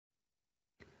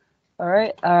All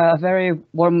right, a very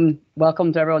warm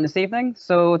welcome to everyone this evening.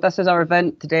 So this is our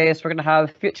event today. So we're going to have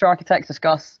Future Architects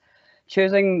Discuss,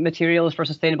 choosing materials for a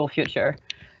sustainable future.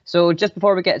 So just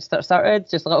before we get started,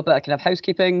 just a little bit of kind of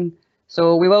housekeeping.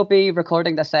 So we will be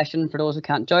recording this session for those who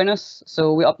can't join us.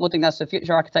 So we're uploading this to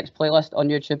Future Architects playlist on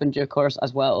YouTube in due course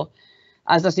as well.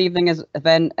 As this evening's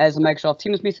event is a Microsoft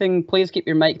Teams meeting, please keep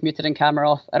your mic muted and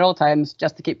camera off at all times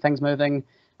just to keep things moving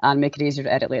and make it easier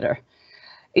to edit later.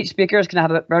 Each speaker is going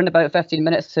to have around about 15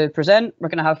 minutes to present. We're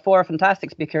going to have 4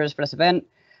 fantastic speakers for this event,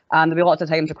 and there'll be lots of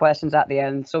time for questions at the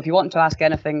end. So if you want to ask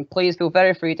anything, please feel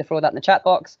very free to throw that in the chat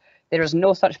box. There is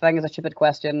no such thing as a stupid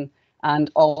question,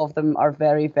 and all of them are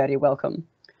very, very welcome.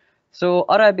 So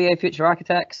RIBA Future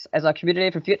Architects is a community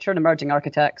for future and emerging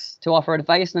architects to offer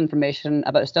advice and information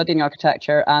about studying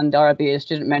architecture and the RIBA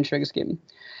student mentoring scheme.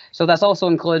 So this also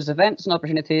includes events and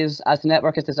opportunities, as the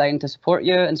network is designed to support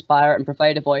you, inspire and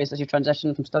provide a voice as you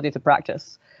transition from study to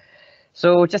practice.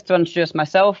 So just to introduce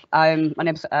myself, my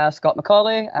name is Scott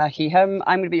McAulay, he, him.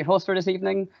 I'm going to be your host for this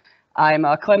evening. I'm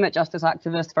a climate justice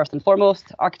activist first and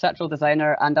foremost, architectural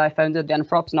designer, and I founded the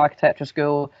Anthropocene Architecture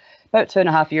School about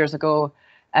 2.5 years ago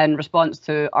in response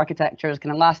to architecture's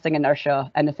kind of lasting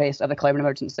inertia in the face of the climate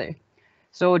emergency.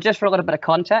 So just for a little bit of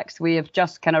context, we have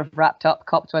just kind of wrapped up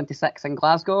COP26 in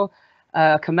Glasgow.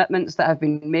 Commitments that have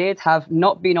been made have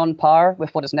not been on par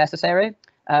with what is necessary.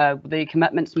 The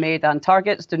commitments made and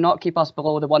targets do not keep us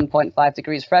below the 1.5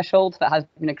 degrees threshold that has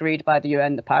been agreed by the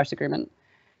UN, the Paris Agreement.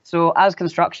 So as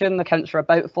construction accounts for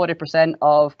about 40%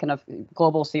 of kind of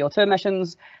global CO2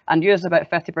 emissions and uses about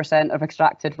 50% of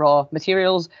extracted raw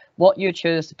materials, what you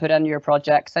choose to put in your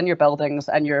projects, in your buildings,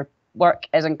 and your work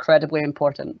is incredibly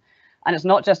important. And it's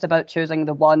not just about choosing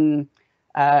the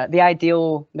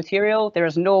ideal material. There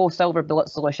is no silver bullet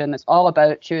solution. It's all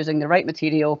about choosing the right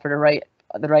material for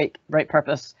the right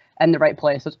purpose in the right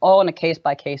place. It's all on a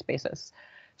case-by-case basis.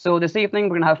 So this evening,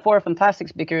 we're going to have 4 fantastic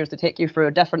speakers to take you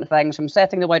through different things, from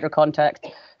setting the wider context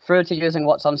through to using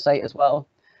what's on site as well.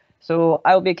 So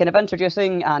I'll be kind of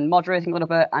introducing and moderating a little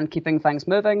bit and keeping things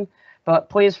moving. But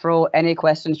please throw any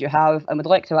questions you have and would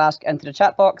like to ask into the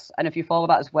chat box. And if you follow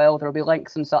that as well, there will be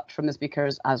links and such from the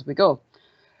speakers as we go.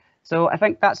 So I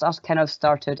think that's us kind of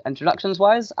started introductions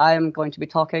wise. I'm going to be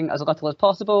talking as little as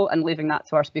possible and leaving that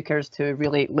to our speakers to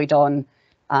really lead on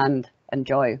and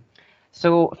enjoy.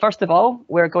 So first of all,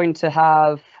 we're going to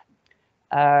have,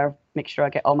 make sure I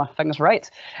get all my things right.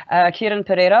 Kiran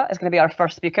Pereira is going to be our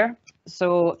first speaker.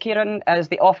 So Kiran is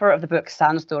the author of the book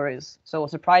Sand Stories, so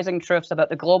surprising truths about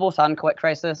the global sand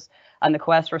crisis and the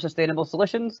quest for sustainable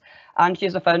solutions. And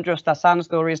she's the founder of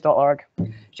sandstories.org.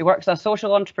 She works as a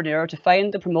social entrepreneur to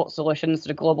find and promote solutions to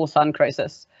the global sand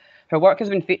crisis. Her work has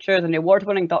been featured in the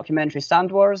award-winning documentary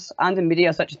Sand Wars and in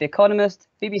media such as The Economist,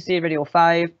 BBC Radio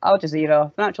 5, Al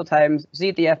Jazeera, Financial Times,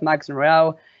 ZDF Magazine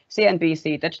Royale,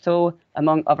 CNBC Digital,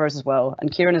 among others as well.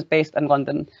 And Kiran is based in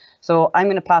London. So I'm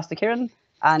going to pass to Kiran,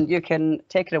 and you can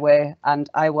take it away, and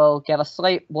I will give a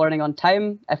slight warning on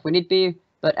time if we need be,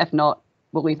 but if not,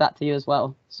 we'll leave that to you as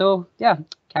well. So yeah,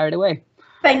 carry it away.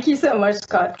 Thank you so much,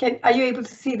 Scott. Are you able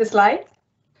to see the slides?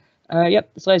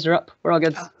 Yep, the slides are up. We're all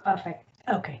good. Oh, perfect.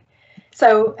 Okay.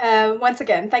 So once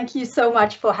again, thank you so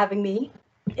much for having me.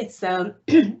 It's a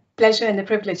pleasure and a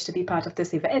privilege to be part of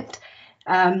this event.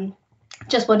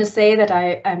 Just want to say that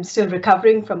I am still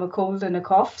recovering from a cold and a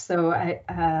cough, so I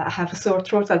have a sore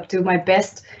throat. I'll do my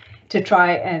best to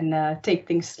try and take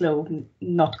things slow,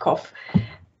 not cough.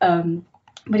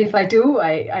 But if I do,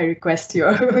 I request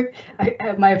your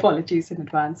my apologies in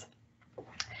advance.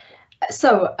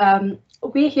 So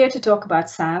we're here to talk about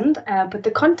sand, but the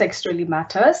context really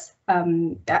matters.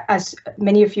 As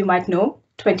many of you might know,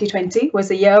 2020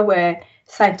 was a year where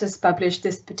scientists published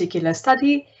this particular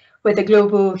study, where the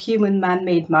global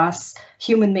human-made mass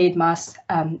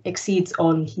exceeds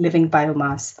all living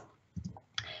biomass.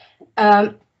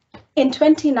 In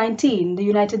 2019, the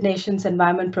United Nations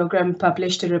Environment Programme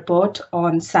published a report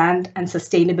on sand and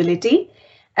sustainability.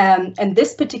 And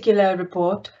this particular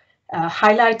report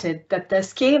highlighted that the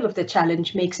scale of the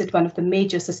challenge makes it one of the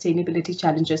major sustainability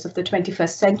challenges of the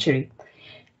 21st century.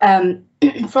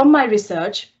 From my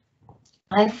research,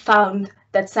 I found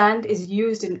that sand is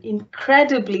used in an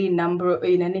incredible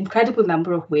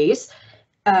number of ways,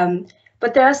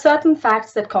 but there are certain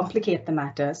facts that complicate the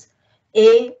matters.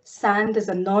 Sand is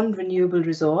a non-renewable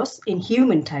resource in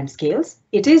human timescales.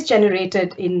 It is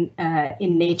generated in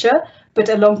nature, but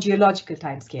along geological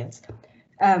timescales.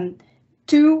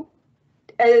 2,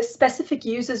 specific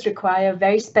uses require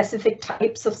very specific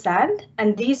types of sand,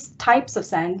 and these types of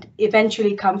sand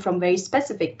eventually come from very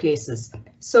specific places.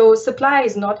 So supply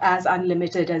is not as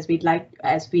unlimited as we like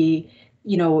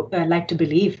to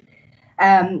believe.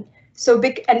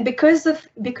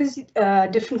 Because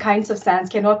different kinds of sands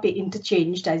cannot be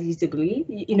interchanged as easily.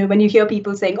 When you hear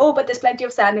people saying, "Oh, but there's plenty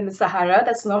of sand in the Sahara,"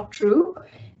 that's not true,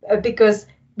 because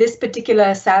this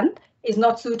particular sand is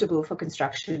not suitable for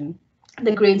construction.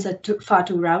 The grains are far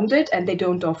too rounded, and they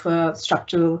don't offer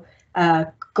structural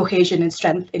cohesion and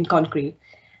strength in concrete.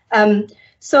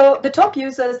 So the top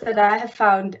users that I have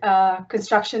found are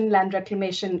construction, land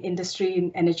reclamation, industry,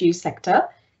 and energy sector.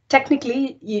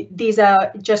 Technically, these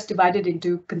are just divided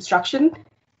into construction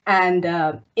and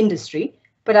industry,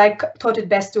 but I thought it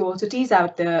best to also tease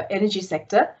out the energy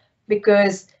sector,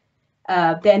 because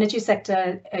the energy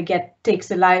sector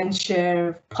takes a lion's share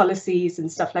of policies and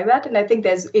stuff like that, and I think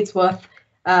it's worth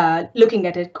looking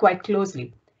at it quite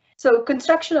closely. So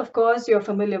construction, of course, you're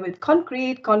familiar with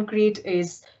concrete. Concrete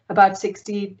is about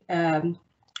 65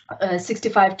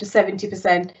 to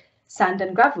 70% sand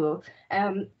and gravel.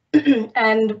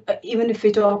 And even if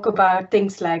we talk about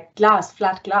things like glass,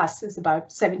 flat glass is about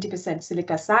 70%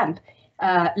 silica sand.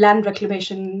 Land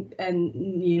reclamation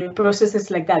and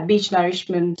processes like that, beach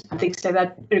nourishment, things like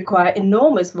that, require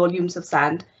enormous volumes of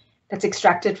sand that's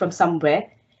extracted from somewhere.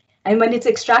 And when it's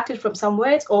extracted from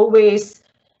somewhere, it's always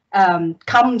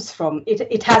comes from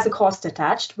it has a cost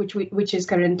attached, which is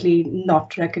currently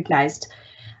not recognized.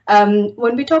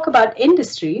 When we talk about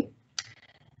industry,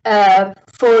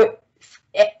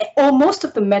 most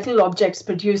of the metal objects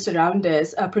produced around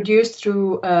us are produced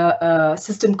through a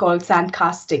system called sand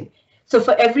casting. So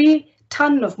for every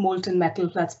ton of molten metal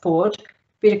that's poured,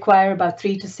 we require about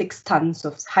 3 to 6 tons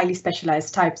of highly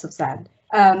specialized types of sand.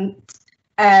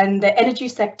 And the energy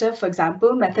sector, for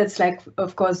example, methods like,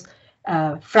 of course,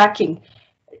 fracking.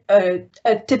 A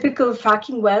typical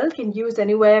fracking well can use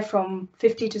anywhere from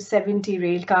 50 to 70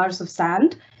 rail cars of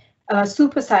sand. A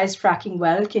supersized fracking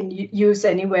well can use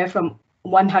anywhere from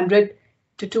 100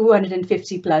 to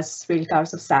 250 plus rail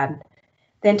cars of sand.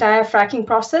 The entire fracking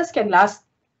process can last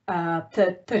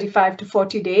 35 to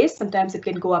 40 days. Sometimes it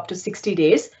can go up to 60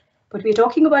 days. But we're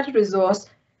talking about a resource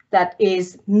that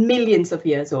is millions of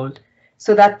years old.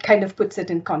 So that kind of puts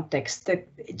it in context, that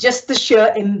just the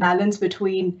sheer imbalance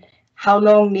between how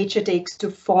long nature takes to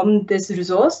form this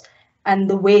resource and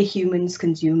the way humans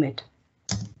consume it.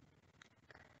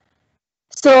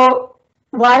 So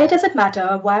why does it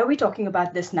matter? Why are we talking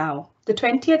about this now? The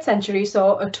 20th century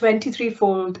saw a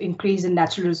 23-fold increase in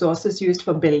natural resources used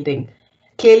for building.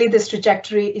 Clearly, this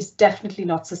trajectory is definitely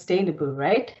not sustainable,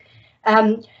 right?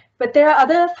 But there are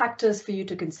other factors for you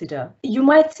to consider. You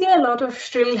might see a lot of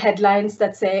shrill headlines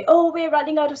that say, "Oh, we're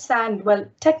running out of sand." Well,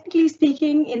 technically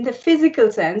speaking, in the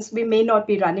physical sense, we may not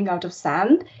be running out of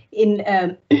sand. In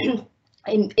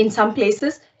some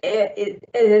places,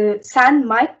 sand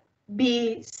might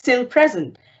be still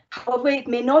present. However, it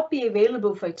may not be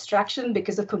available for extraction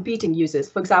because of competing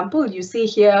uses. For example, you see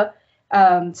here,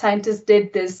 scientists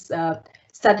did this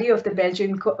study of the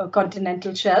Belgian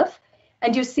continental shelf,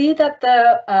 and you see that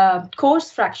the coarse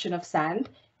fraction of sand,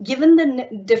 given the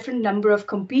different number of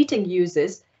competing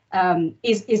uses,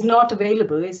 is not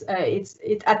available.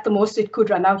 At the most, it could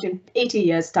run out in 80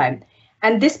 years' time.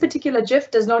 And this particular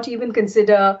GIF does not even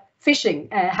consider fishing,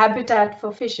 habitat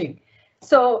for fishing.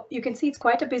 So you can see it's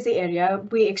quite a busy area.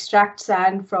 We extract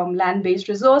sand from land-based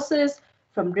resources,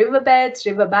 from riverbeds,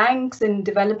 riverbanks in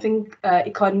developing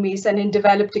economies, and in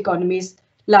developed economies,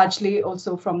 largely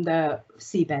also from the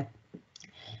seabed.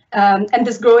 And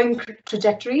this growing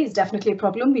trajectory is definitely a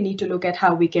problem. We need to look at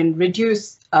how we can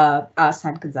reduce our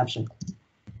sand consumption.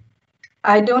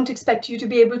 I don't expect you to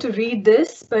be able to read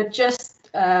this, but just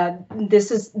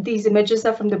these images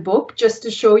are from the book, just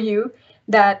to show you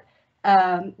that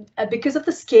because of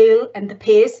the scale and the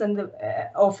pace and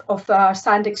of our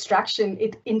sand extraction,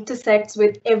 it intersects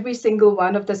with every single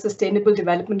one of the Sustainable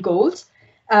Development Goals.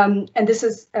 And this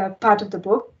is part of the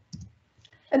book.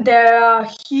 And there are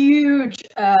huge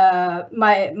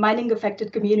mining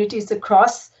affected communities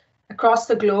across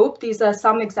the globe. These are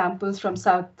some examples from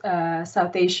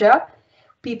South Asia.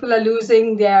 People are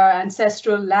losing their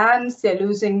ancestral lands, they're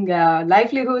losing their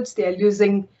livelihoods, they're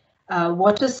losing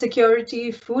water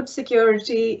security, food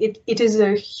security. It is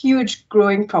a huge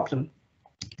growing problem.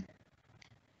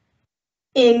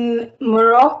 In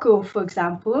Morocco, for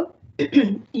example,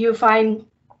 you find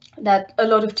that a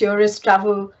lot of tourists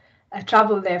travel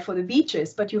there for the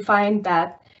beaches, but you find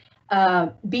that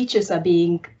beaches are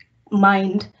being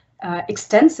mined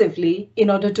extensively in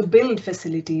order to build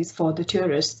facilities for the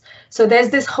tourists. So there's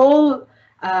this whole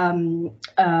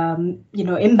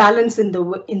imbalance in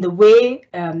the way,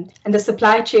 and the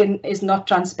supply chain is not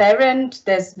transparent.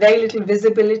 There's very little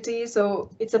visibility, so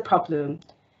it's a problem.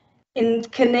 In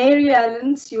Canary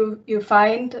Islands, you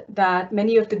find that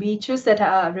many of the beaches that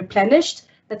are replenished,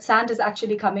 that sand is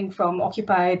actually coming from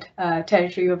occupied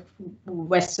territory of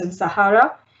Western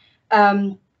Sahara.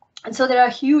 And so there are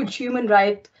huge human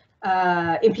rights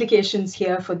implications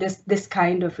here for this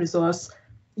kind of resource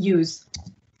use.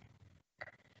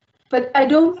 But I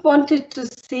don't want it to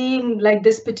seem like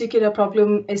this particular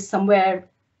problem is somewhere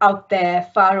out there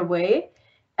far away.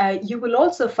 You will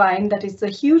also find that it's a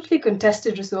hugely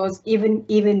contested resource,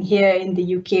 even here in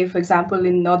the UK, for example,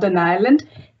 in Northern Ireland.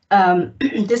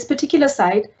 This particular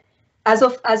site, as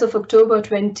of October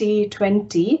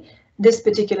 2020, this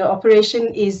particular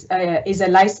operation is a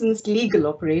licensed legal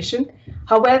operation.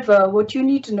 However, what you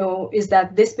need to know is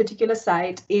that this particular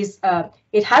site is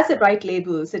it has the right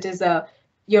labels. It is a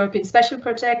European Special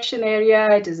Protection Area.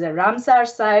 It is a Ramsar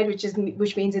site,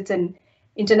 which means it's an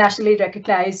internationally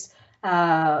recognized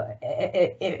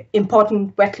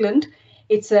important wetland.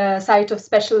 It's a site of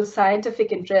special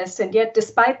scientific interest, and yet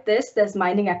despite this, there's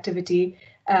mining activity,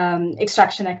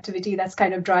 extraction activity that's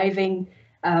kind of driving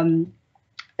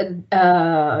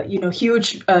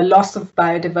huge loss of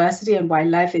biodiversity and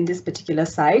wildlife in this particular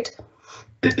site.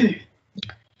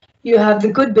 You have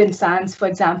the Goodwin Sands, for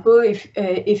example. If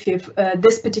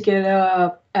this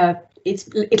particular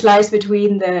it lies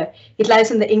in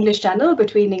the English Channel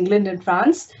between England and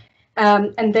France,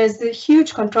 and there's a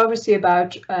huge controversy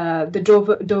about the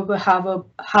Dover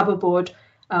Harbour Board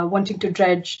wanting to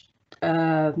dredge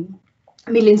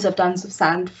millions of tons of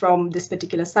sand from this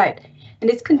particular site. And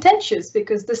it's contentious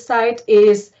because the site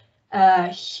is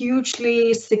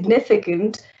hugely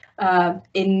significant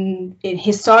in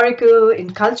historical,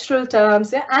 in cultural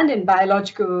terms, and in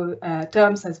biological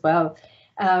terms as well.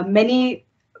 Many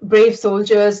brave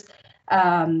soldiers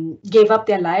gave up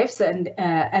their lives, and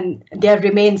their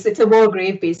remains, it's a war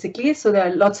grave basically. So there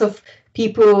are lots of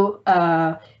people,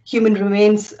 human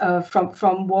remains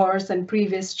from wars and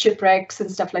previous shipwrecks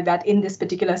and stuff like that in this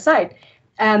particular site.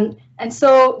 And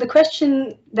so the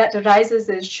question that arises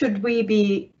is, should we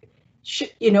be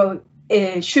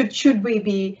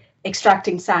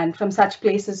extracting sand from such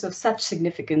places of such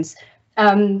significance?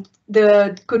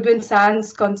 The Goodwin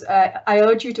Sands, I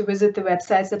urge you to visit the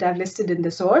websites that I've listed in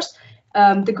the source.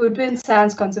 The Goodwin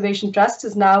Sands Conservation Trust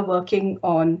is now working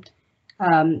on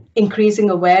increasing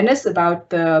awareness about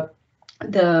the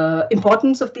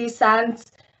importance of these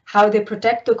sands, how they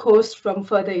protect the coast from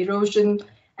further erosion,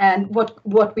 and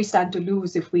what we stand to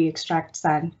lose if we extract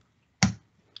sand.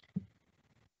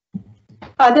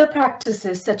 Other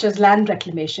practices, such as land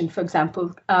reclamation, for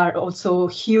example, are also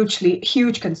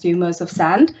huge consumers of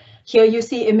sand. Here you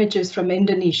see images from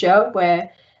Indonesia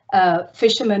where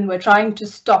fishermen were trying to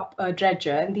stop a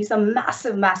dredger, and these are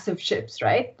massive ships,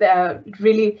 right? They're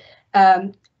really,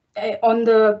 on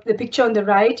the picture on the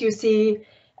right, you see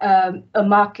a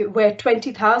market where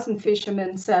 20,000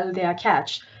 fishermen sell their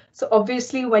catch. So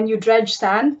obviously, when you dredge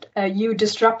sand, you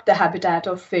disrupt the habitat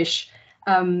of fish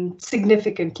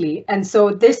significantly. And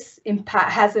so this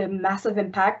impact has a massive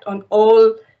impact on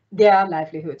all their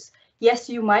livelihoods. Yes,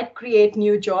 you might create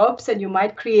new jobs and you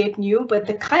might create new, but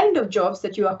the kind of jobs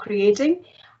that you are creating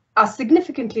are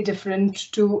significantly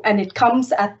different and it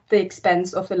comes at the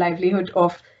expense of the livelihood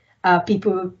of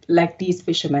people like these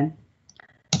fishermen.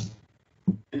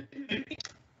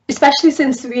 Especially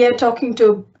since we are talking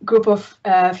to a group of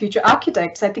future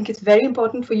architects, I think it's very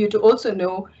important for you to also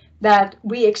know that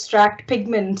we extract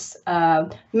pigments,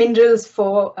 minerals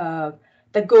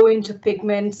that go into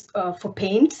pigments for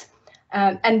paints,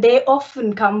 and they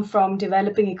often come from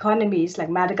developing economies like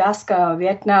Madagascar,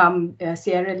 Vietnam,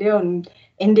 Sierra Leone,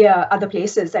 India, other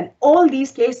places. And all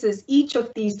these places, each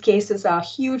of these cases are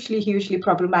hugely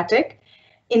problematic.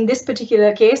 In this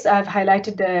particular case, I've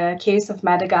highlighted the case of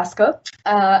Madagascar.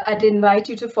 I'd invite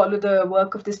you to follow the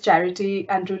work of this charity,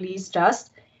 Andrew Lee's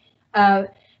Trust.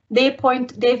 They've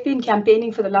been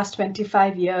campaigning for the last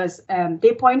 25 years.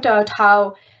 They point out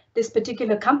how this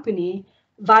particular company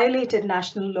violated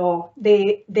national law.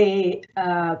 They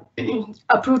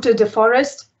uprooted a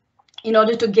forest in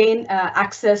order to gain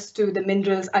access to the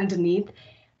minerals underneath.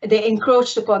 They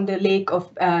encroached upon the lake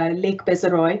of Lake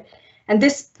Bezeroy. And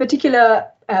this particular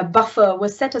buffer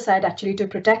was set aside actually to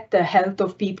protect the health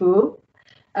of people.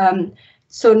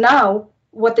 So now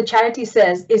what the charity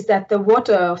says is that the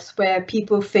waters where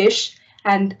people fish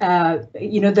and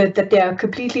that they are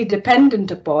completely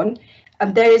dependent upon,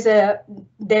 the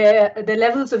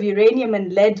levels of uranium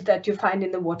and lead that you find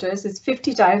in the waters is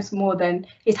 50 times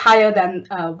higher than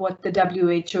what the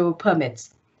WHO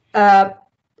permits.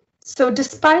 So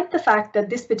despite the fact that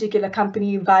this particular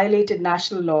company violated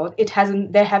national law,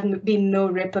 there haven't been no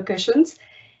repercussions.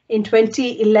 In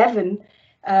 2011,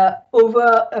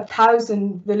 over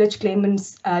 1,000 village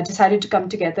claimants decided to come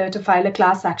together to file a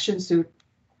class action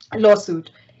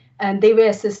lawsuit. And they were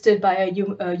assisted by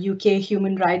a UK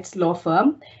human rights law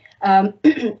firm.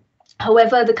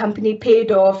 However, the company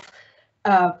paid off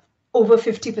over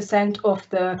 50% of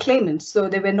the claimants, so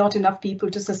there were not enough people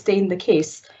to sustain the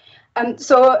case. And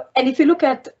if you look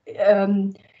at,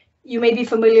 you may be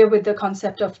familiar with the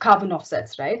concept of carbon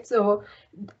offsets, right? So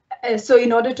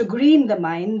in order to green the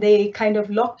mine, they kind of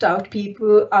locked out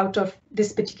people out of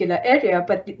this particular area,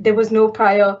 but there was no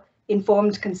prior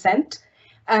informed consent.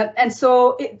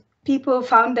 People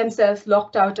found themselves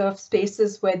locked out of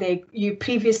spaces where you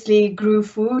previously grew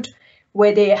food,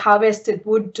 where they harvested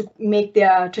wood to make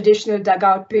their traditional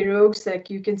dugout pirogues,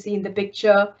 like you can see in the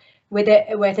picture, where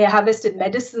they harvested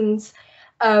medicines.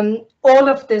 All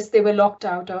of this they were locked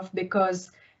out of because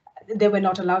they were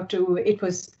not allowed to. It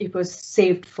was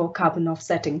saved for carbon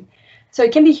offsetting. So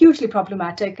it can be hugely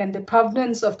problematic, and the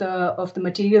provenance of the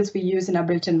materials we use in our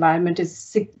built environment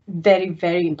is very,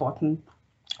 very important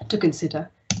to consider.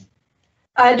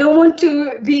 I don't want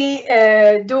to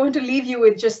leave you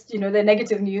with just the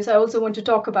negative news. I also want to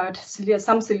talk about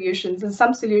some solutions. And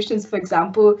some solutions, for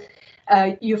example,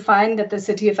 you find that the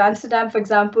city of Amsterdam, for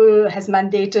example, has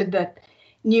mandated that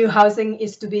new housing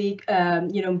is to be,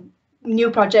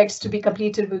 new projects to be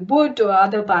completed with wood or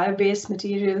other bio-based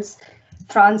materials.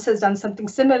 France has done something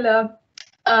similar.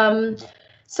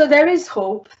 So there is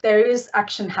hope. There is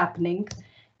action happening.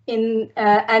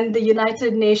 And the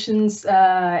United Nations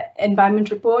Environment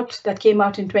Report that came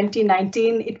out in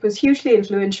 2019, it was hugely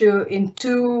influential in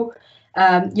two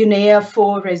UNEA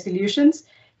 4 resolutions.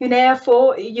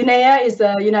 UNEA is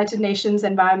the United Nations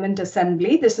Environment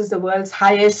Assembly. This is the world's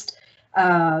highest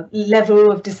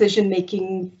level of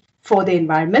decision-making for the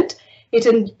environment. It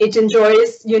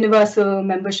enjoys universal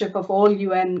membership of all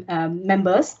UN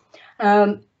members.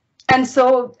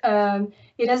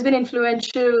 It has been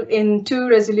influential in two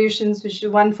resolutions, which is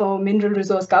one for mineral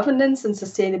resource governance and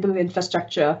sustainable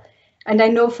infrastructure. And I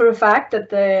know for a fact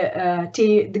that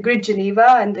the Grid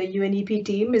Geneva and the UNEP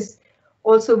team is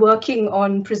also working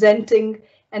on presenting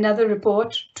another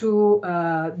report to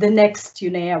the next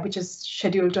UNEA, which is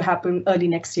scheduled to happen early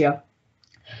next year.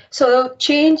 So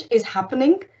change is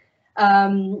happening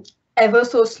ever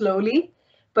so slowly,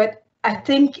 but I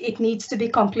think it needs to be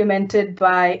complemented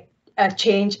by a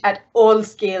change at all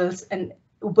scales and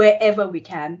wherever we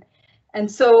can.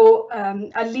 And so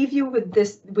I'll leave you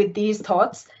with these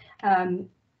thoughts.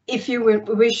 If you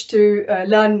wish to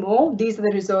learn more, these are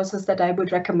the resources that I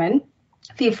would recommend.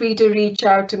 Feel free to reach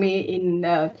out to me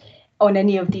on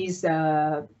any of these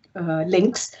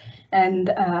links. And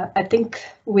I think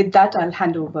with that, I'll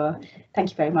hand over.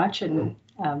 Thank you very much, and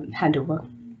hand over.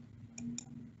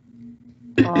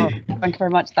 Oh, thank you very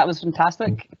much. That was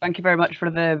fantastic. Thank you very much for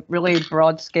the really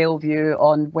broad scale view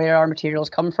on where our materials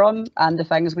come from and the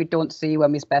things we don't see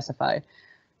when we specify.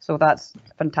 So that's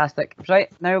fantastic. Right,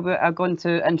 now I'm going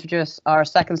to introduce our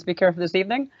second speaker for this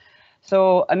evening.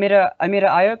 So Amira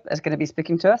Ayoub is going to be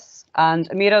speaking to us, and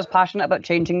Amira is passionate about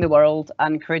changing the world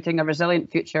and creating a resilient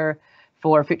future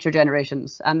for future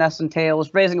generations. And this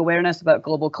entails raising awareness about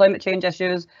global climate change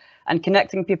issues and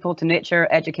connecting people to nature,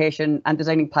 education, and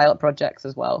designing pilot projects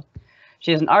as well.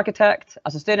 She is an architect,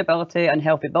 a sustainability and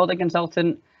healthy building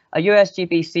consultant, a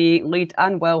USGBC LEED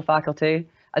and WELL faculty,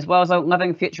 as well as a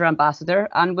Living Future ambassador,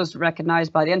 and was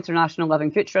recognised by the International Living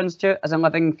Future Institute as a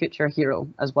Living Future hero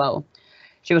as well.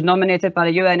 She was nominated by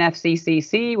the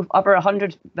UNFCCC with over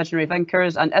 100 visionary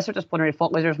thinkers and interdisciplinary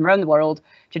thought leaders from around the world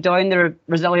to join the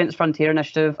Resilience Frontier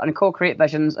Initiative and co-create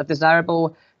visions of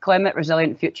desirable climate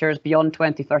resilient futures beyond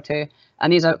 2030.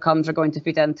 And these outcomes are going to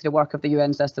feed into the work of the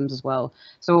UN systems as well.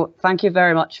 So thank you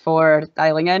very much for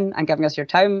dialing in and giving us your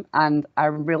time. And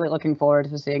I'm really looking forward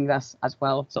to seeing this as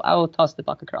well. So I will toss the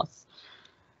buck across.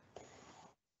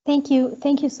 Thank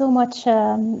you so much,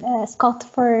 Scott,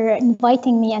 for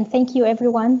inviting me, and thank you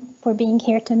everyone for being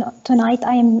here tonight.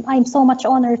 I'm so much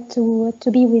honored to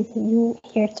be with you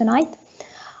here tonight.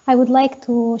 I would like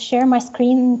to share my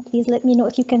screen. Please let me know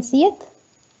if you can see it.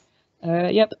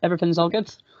 Yep, everything's all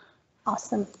good.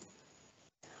 Awesome.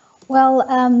 Well,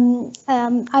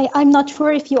 I'm not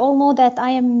sure if you all know that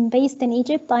I am based in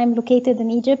Egypt. I'm located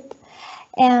in Egypt,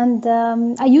 and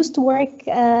I used to work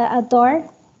at DAR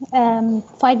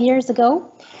 5 years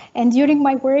ago, and during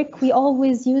my work we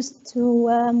always used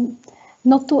to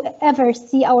not to ever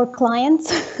see our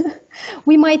clients.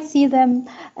 We might see them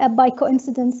by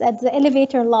coincidence at the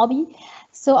elevator lobby,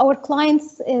 So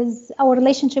our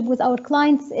relationship with our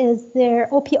clients is their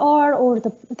OPR or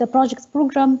the project's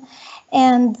program.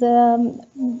 And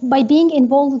by being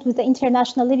involved with the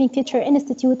International Living Future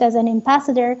Institute as an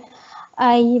ambassador,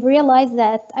 I realized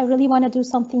that I really want to do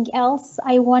something else.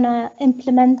 I want to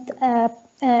implement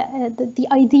the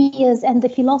ideas and the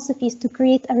philosophies to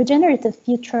create a regenerative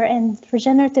future and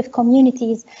regenerative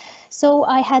communities. So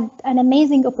I had an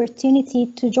amazing opportunity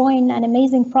to join an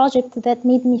amazing project that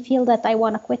made me feel that I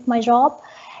want to quit my job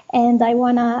and I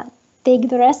want to take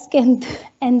the risk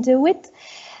and do it.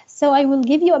 So I will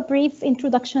give you a brief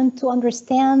introduction to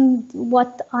understand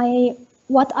what I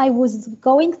was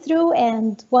going through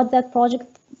and what that project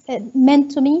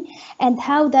meant to me and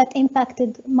how that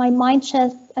impacted my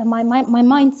mindset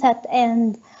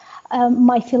and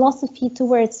my philosophy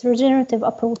towards regenerative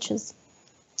approaches.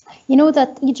 You know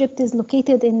that Egypt is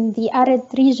located in the arid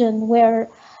region where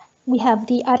we have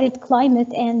the arid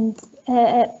climate, and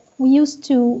we used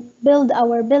to build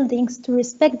our buildings to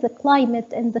respect the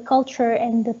climate and the culture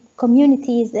and the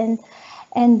communities and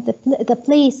the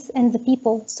place and the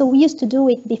people. So we used to do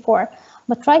it before,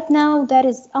 but right now that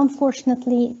is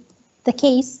unfortunately the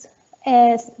case,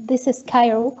 as this is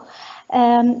Cairo.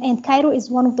 And Cairo is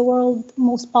one of the world's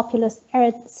most populous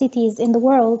arid cities in the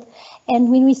world. And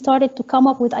when we started to come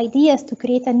up with ideas to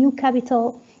create a new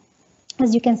capital,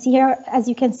 as you can see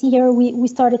here, we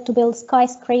started to build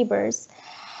skyscrapers.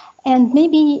 And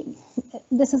maybe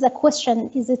this is a question: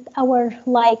 is it our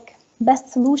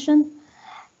best solution?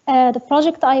 The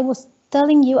project I was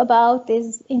telling you about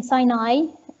is in Sinai,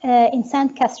 in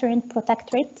St. Catherine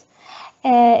Protectorate.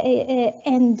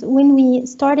 And when we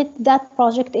started that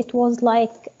project, it was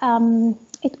like an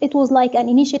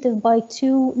initiative by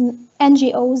two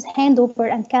NGOs, Handover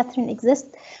and Catherine Exist.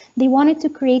 They wanted to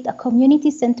create a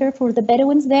community center for the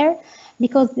Bedouins there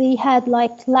because they had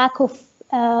lack of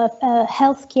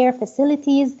healthcare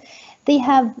facilities. They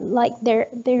have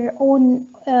their own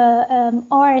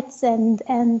arts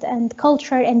and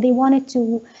culture, and they wanted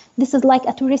to. This is like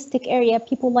a touristic area.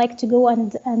 People like to go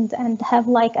and have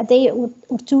a day or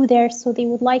two there. So they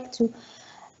would like to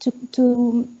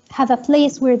have a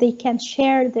place where they can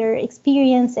share their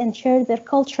experience and share their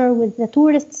culture with the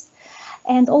tourists,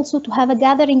 and also to have a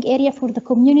gathering area for the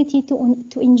community to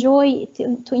enjoy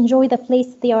the place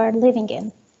they are living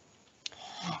in.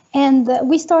 And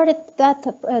we started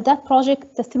that project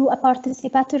through a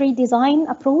participatory design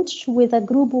approach with a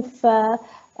group of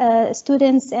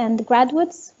students and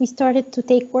graduates. We started to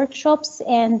take workshops,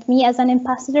 and me as an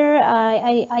ambassador,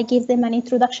 I gave them an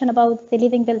introduction about the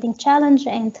Living Building Challenge,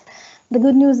 and the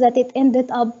good news that it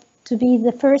ended up to be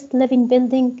the first living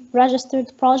building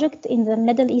registered project in the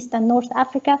Middle East and North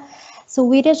Africa. So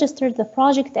we registered the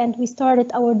project and we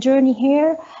started our journey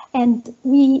here, and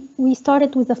we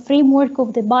started with the framework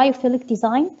of the biophilic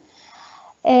design.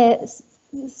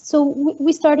 So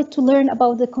we started to learn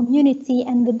about the community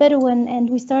and the Bedouin, and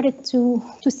we started to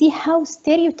see how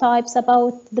stereotypes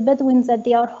about the Bedouins, that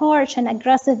they are harsh and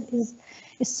aggressive, is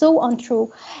so untrue.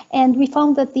 And we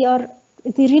found that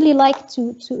they really like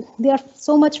they are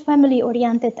so much family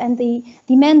oriented, and the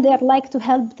men there like to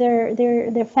help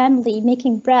their family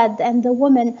making bread, and the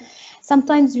women,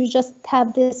 sometimes you just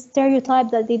have this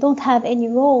stereotype that they don't have any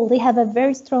role. They have a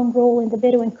very strong role in the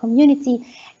Bedouin community,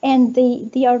 and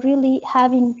they are really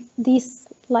having this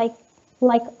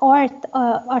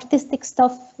artistic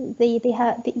stuff. They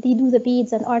do the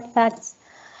beads and artifacts.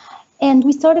 And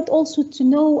we started also to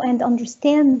know and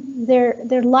understand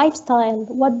their lifestyle.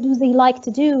 What do they like to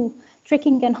do?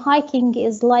 Trekking and hiking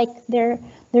is like their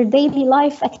daily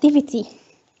life activity.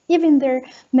 Even their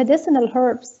medicinal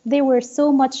herbs, they were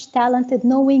so much talented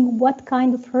knowing what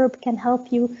kind of herb can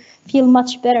help you feel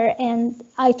much better. And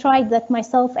I tried that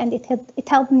myself, and it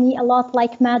helped me a lot,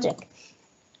 like magic.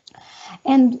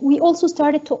 And we also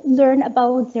started to learn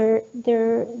about their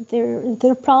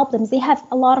problems. They have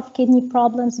a lot of kidney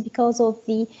problems because of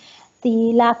the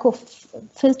lack of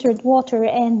filtered water,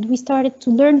 and we started to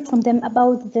learn from them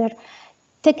about their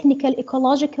technical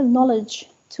ecological knowledge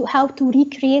to how to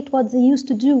recreate what they used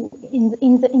to do in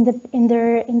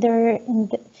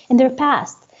their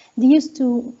past. They used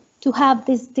to have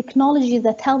this technology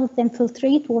that helped them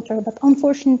filtrate water, but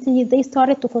unfortunately they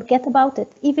started to forget about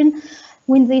it. Even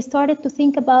when they started to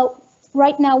think about,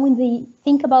 right now, when they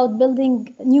think about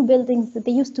building new buildings that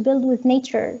they used to build with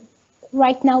nature,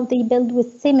 right now they build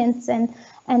with cements and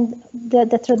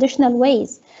the traditional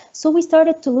ways. So we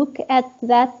started to look at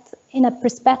that in a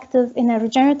perspective, in a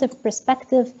regenerative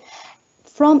perspective,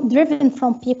 driven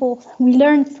from people. We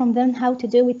learned from them how to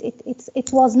do it.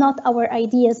 It was not our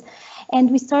ideas.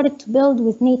 and we started to build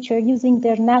with nature using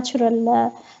their natural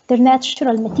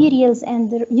materials,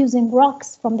 and using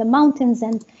rocks from the mountains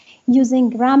and using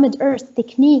rammed earth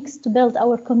techniques to build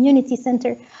our community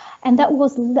center. And that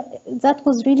was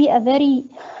really a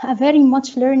very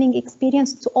much learning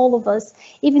experience to all of us.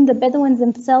 Even the Bedouins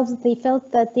themselves, they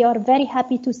felt that they are very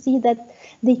happy to see that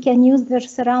they can use their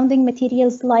surrounding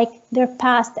materials like their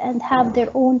past and have their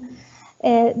own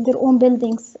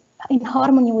buildings in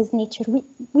harmony with nature.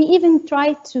 We even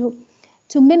tried to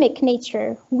mimic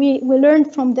nature. We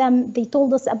learned from them. They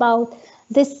told us about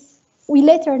this. We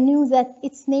later knew that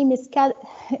its name is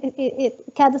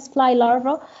caddisfly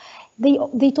larva.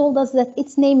 They told us that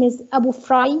its name is Abu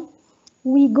Fry.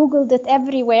 We Googled it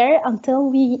everywhere until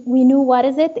we knew what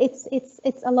is it.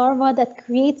 It's a larva that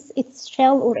creates its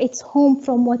shell or its home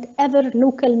from whatever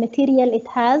local material it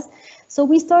has. So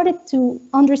we started to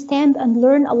understand and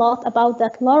learn a lot about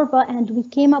that larva, and we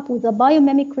came up with a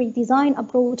biomimicry design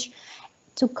approach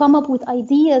to come up with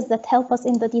ideas that help us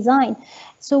in the design.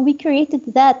 So we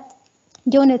created that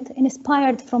unit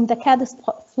inspired from the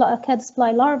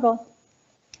caddisfly larva.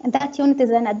 And that unit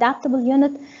is an adaptable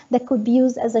unit that could be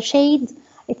used as a shade,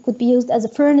 it could be used as a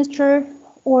furniture,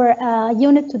 or a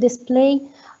unit to display.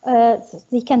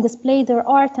 They can display their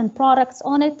art and products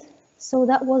on it. So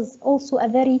that was also a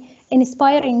very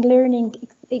inspiring learning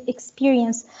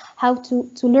experience, how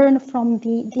to learn from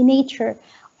the nature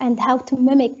and how to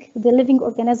mimic the living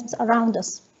organisms around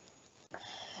us.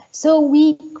 So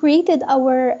we created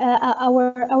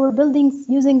our buildings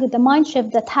using the mind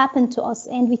shift that happened to us,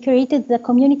 and we created the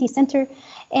community center.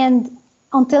 And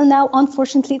until now,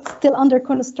 unfortunately, it's still under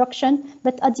construction.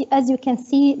 But as you can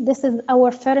see, this is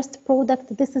our first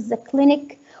product. This is the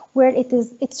clinic where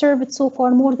it served so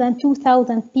far more than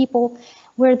 2,000 people,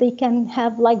 where they can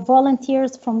have like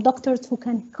volunteers from doctors who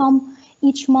can come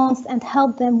each month and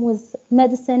help them with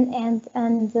medicine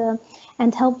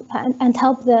and help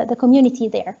the community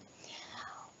there.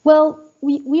 Well,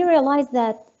 we realized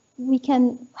that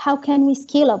how can we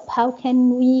scale up? How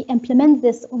can we implement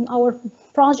this on our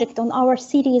project, on our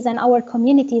cities and our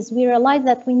communities? We realized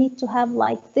that we need to have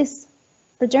like this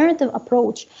regenerative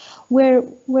approach where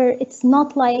it's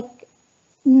not like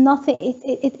nothing,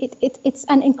 it's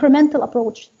an incremental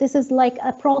approach. This is like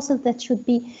a process that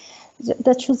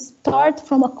should start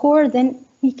from a core, then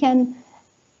we can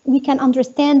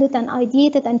understand it and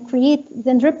ideate it and create,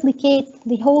 then replicate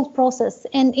the whole process.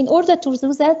 And in order to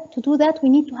do that, we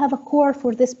need to have a core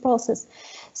for this process.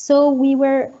 So we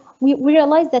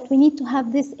realized that we need to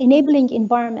have this enabling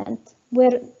environment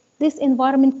where this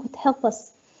environment could help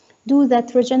us do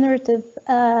that regenerative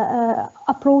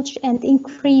approach and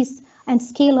increase and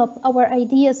scale up our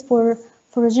ideas for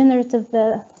regenerative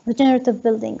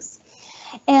buildings.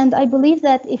 And I believe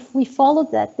that if we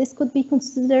followed that, this could be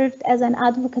considered as an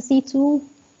advocacy tool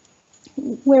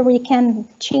where we can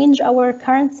change our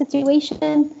current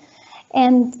situation.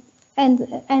 And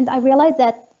I realize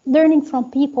that learning from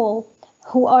people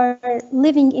who are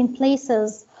living in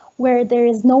places where there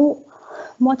is no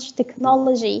much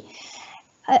technology,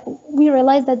 we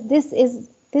realize that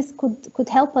this could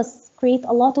help us create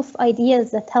a lot of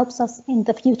ideas that helps us in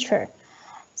the future.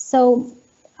 So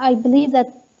I believe that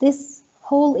this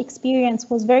whole experience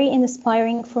was very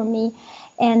inspiring for me,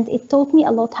 and it taught me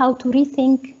a lot how to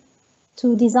rethink,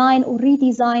 to design or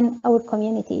redesign our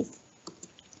communities.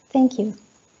 Thank you.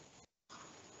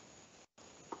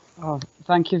 Oh,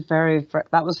 thank you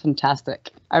that was fantastic.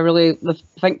 I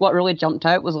think what really jumped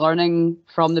out was learning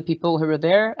from the people who were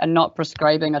there and not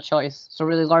prescribing a choice. So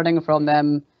really learning from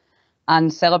them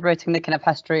and celebrating the kind of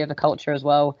history of the culture as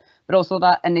well. But also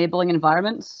that enabling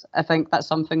environments. I think that's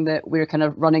something that we're kind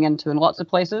of running into in lots of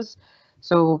places.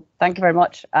 So thank you very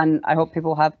much. And I hope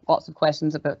people have lots of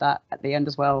questions about that at the end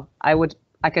as well. I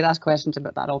could ask questions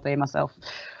about that all day myself.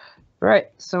 Right,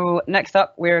 so next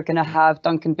up, we're going to have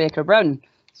Duncan Baker-Brown.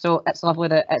 So it's lovely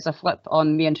that it's a flip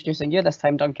on me introducing you this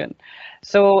time, Duncan.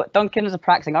 So Duncan is a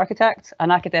practicing architect, an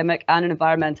academic and an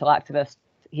environmental activist.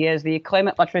 He is the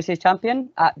Climate Literacy Champion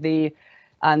at the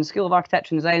School of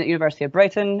Architecture and Design at the University of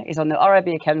Brighton. He's on the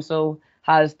RIBA Council,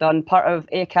 has done part of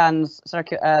ACAN's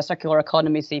Circular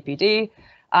Economy CPD,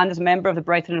 and is a member of the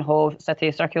Brighton and Hove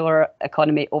City Circular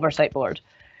Economy Oversight Board.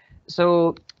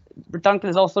 So Duncan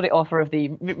is also the author of the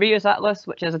Reuse Atlas,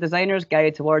 which is a designer's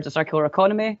guide towards a circular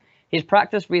economy. He's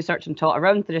practiced, researched and taught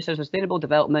around the issue of sustainable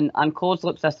development and closed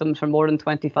loop systems for more than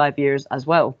 25 years as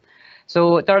well.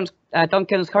 So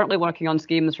Duncan is currently working on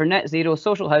schemes for net zero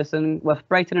social housing with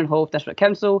Brighton and Hove District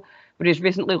Council, where he's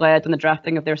recently led on the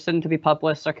drafting of their soon to be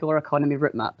published circular economy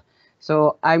route map.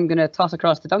 So I'm going to toss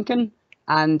across to Duncan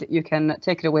and you can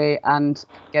take it away and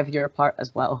give your part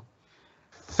as well.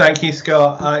 Thank you,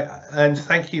 Scott, and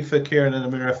thank you for Kiran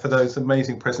and Amira for those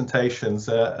amazing presentations.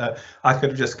 I could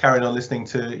have just carried on listening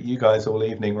to you guys all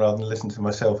evening rather than listen to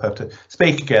myself have to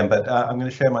speak again, but I'm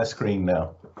going to share my screen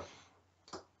now.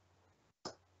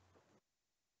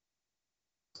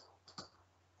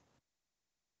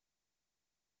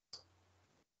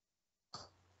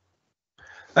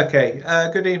 Okay,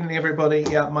 good evening, everybody.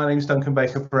 Yeah, my name is Duncan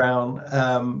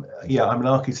Baker-Brown. Yeah, I'm an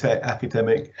architect,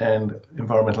 academic, and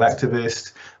environmental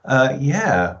activist.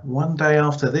 Yeah, one day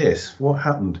after this, what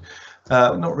happened?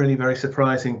 Not really very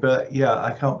surprising, but yeah,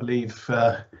 I can't believe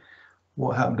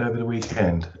what happened over the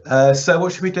weekend. So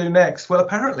what should we do next? Well,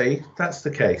 apparently that's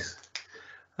the case.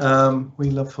 We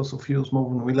love fossil fuels more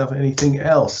than we love anything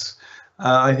else.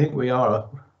 I think we are,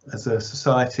 as a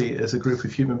society, as a group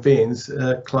of human beings,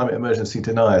 climate emergency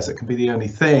deniers. That can be the only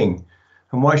thing.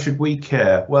 And why should we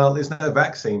care? Well, there's no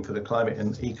vaccine for the climate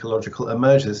and ecological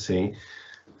emergency.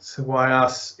 So why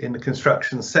us in the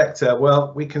construction sector?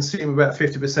 Well, we consume about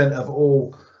 50% of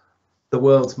all the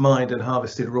world's mined and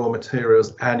harvested raw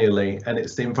materials annually, and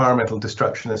it's the environmental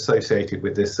destruction associated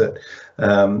with this that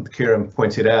Kiran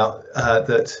pointed out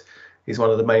that is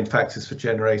one of the main factors for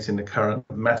generating the current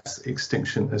mass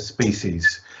extinction of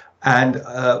species. And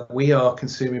we are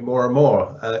consuming more and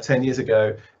more. 10 years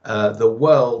ago,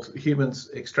 humans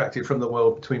extracted from the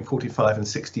world between 45 and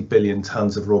 60 billion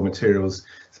tons of raw materials.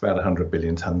 It's about 100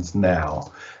 billion tons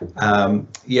now.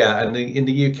 Yeah, and in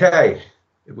the UK,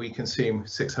 we consume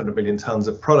 600 million tons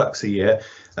of products a year.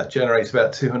 That generates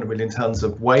about 200 million tons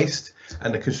of waste,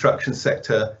 and the construction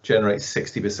sector generates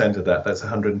 60% of that. That's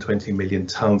 120 million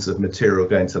tons of material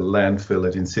going to landfill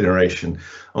and incineration.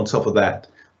 On top of that,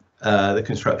 the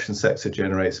construction sector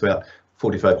generates about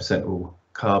 45% of all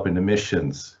carbon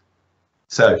emissions.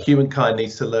 So humankind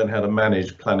needs to learn how to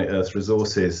manage planet Earth's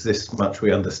resources. This much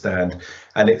we understand.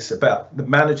 And it's about the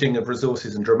managing of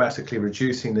resources and dramatically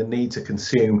reducing the need to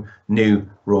consume new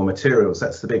raw materials.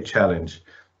 That's the big challenge.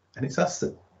 And it's us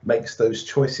that makes those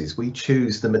choices. We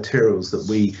choose the materials that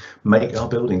we make our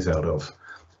buildings out of.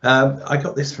 I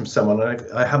got this from someone.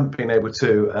 I haven't been able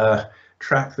to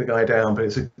track the guy down, but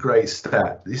it's a great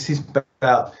stat. This is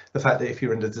about the fact that if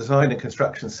you're in the design and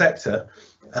construction sector,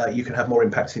 you can have more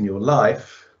impact in your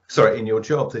life, in your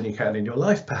job than you can in your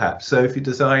life, perhaps. So if you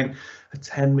design a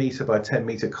 10 metre by 10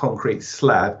 metre concrete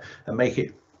slab and make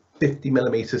it 50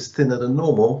 millimetres thinner than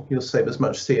normal, you'll save as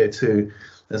much CO2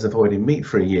 as avoiding meat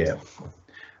for a year.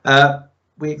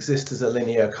 We exist as a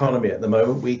linear economy at the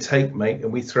moment. We take, make,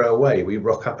 and we throw away. We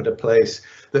rock up at a place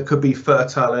that could be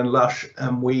fertile and lush,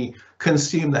 and we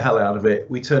consume the hell out of it.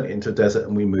 We turn it into a desert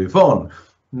and we move on.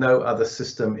 No other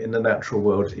system in the natural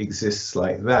world exists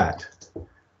like that.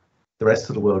 The rest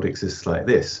of the world exists like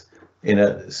this, in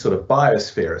a sort of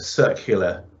biosphere, a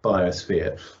circular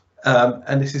biosphere.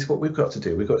 And this is what we've got to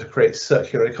do. We've got to create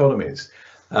circular economies.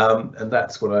 And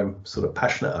that's what I'm sort of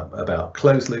passionate about,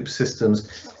 closed loop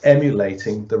systems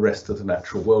emulating the rest of the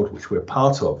natural world, which we're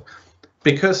part of.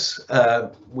 Because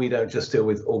we don't just deal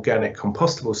with organic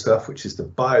compostable stuff, which is the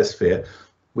biosphere,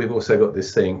 we've also got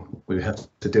this thing we have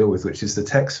to deal with, which is the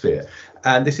tech sphere.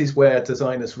 And this is where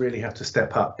designers really have to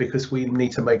step up, because we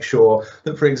need to make sure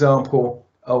that, for example,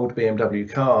 old BMW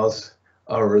cars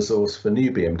are a resource for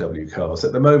new BMW cars.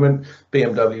 At the moment,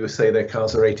 BMW say their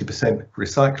cars are 80%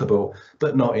 recyclable,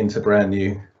 but not into brand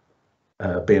new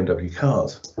BMW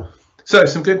cars. So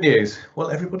some good news. Well,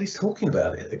 everybody's talking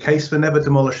about it. A case for never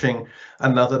demolishing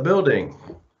another building.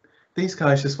 These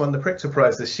guys just won the Pritzker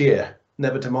Prize this year.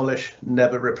 Never demolish,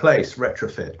 never replace,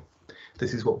 retrofit.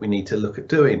 This is what we need to look at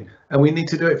doing. And we need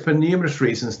to do it for numerous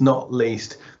reasons, not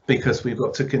least because we've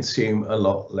got to consume a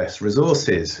lot less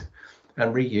resources.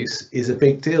 And reuse is a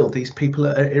big deal. These people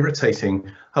are irritating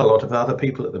a lot of other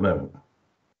people at the moment.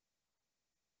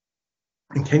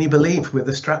 And can you believe, with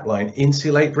the strapline,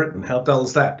 insulate Britain, how dull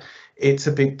is that? It's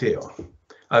a big deal.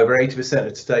 Over 80%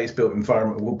 of today's built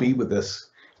environment will be with us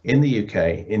in the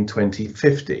UK in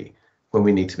 2050, when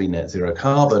we need to be net zero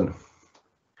carbon.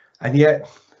 And yet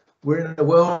we're in a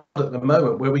world at the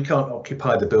moment where we can't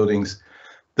occupy the buildings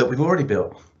that we've already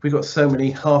built. We've got so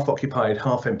many half occupied,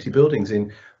 half empty buildings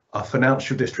in our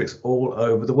financial districts all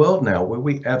over the world now. Will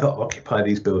we ever occupy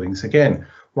these buildings again?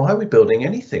 Why are we building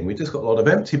anything? We've just got a lot of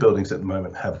empty buildings at the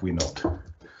moment, have we not?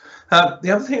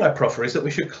 The other thing I proffer is that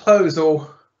we should close all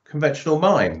conventional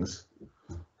mines.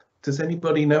 Does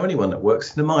anybody know anyone that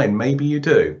works in a mine? Maybe you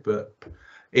do, but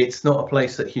it's not a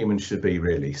place that humans should be,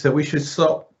 really. So we should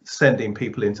stop sending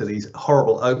people into these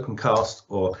horrible open cast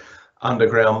or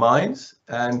underground mines,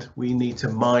 and we need to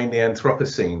mine the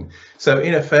Anthropocene. So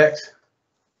in effect,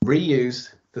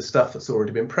 reuse the stuff that's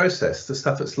already been processed, the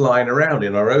stuff that's lying around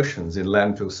in our oceans, in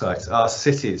landfill sites, our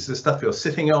cities, the stuff you're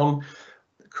sitting on,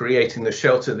 creating the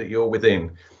shelter that you're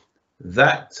within.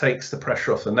 That takes the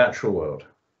pressure off the natural world.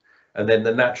 And then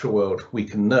the natural world we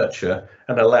can nurture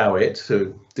and allow it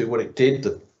to do what it did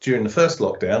during the first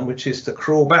lockdown, which is to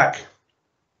crawl back,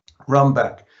 run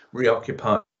back,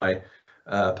 reoccupy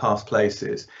past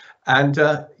places, and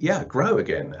grow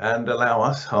again and allow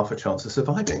us half a chance of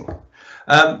surviving.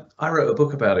 I wrote a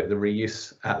book about it, the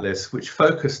Reuse Atlas, which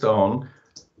focused on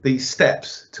these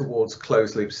steps towards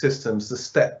closed loop systems.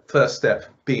 The first step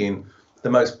being the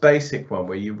most basic one,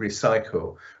 where you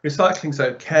recycle. Recycling's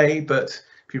okay, but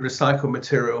if you recycle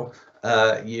material,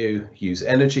 you use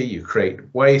energy, you create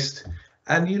waste,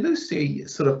 and you lose the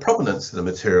sort of provenance of the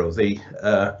material,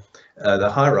 the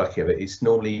hierarchy of it. It's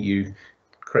normally you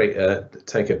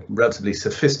take a relatively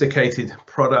sophisticated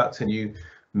product and you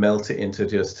melt it into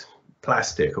just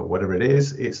plastic or whatever it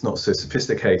is. It's not so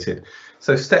sophisticated.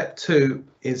 So step 2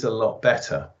 is a lot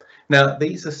better. Now,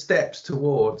 these are steps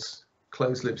towards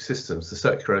closed loop systems, the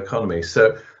circular economy.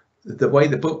 So the way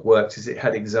the book worked is it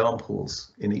had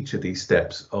examples in each of these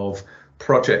steps of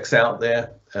projects out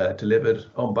there delivered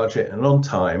on budget and on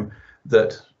time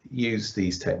that use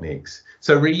these techniques.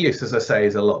 So reuse, as I say,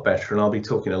 is a lot better, and I'll be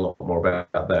talking a lot more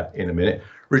about that in a minute.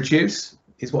 Reduce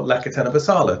is what Lakatana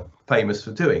Basala are famous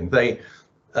for doing. They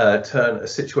turn a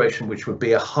situation which would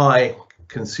be a high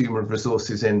consumer of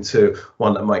resources into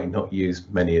one that might not use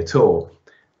many at all.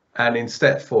 And in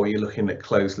step 4, you're looking at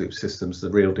closed loop systems, the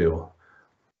real deal,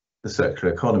 the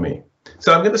circular economy.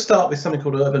 So I'm going to start with something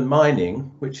called urban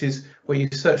mining, which is where you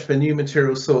search for new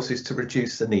material sources to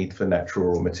reduce the need for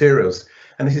natural raw materials.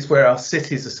 And this is where our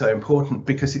cities are so important,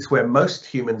 because it's where most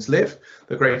humans live.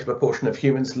 The greater proportion of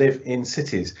humans live in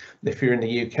cities. If you're in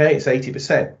the UK, it's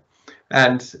 80%.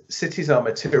 And cities are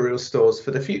material stores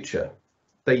for the future.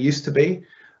 They used to be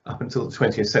up until the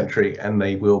 20th century, and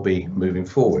they will be moving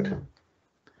forward.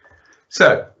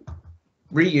 So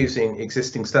reusing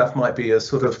existing stuff might be as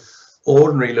sort of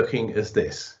ordinary looking as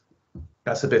this.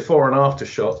 That's a before and after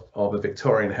shot of a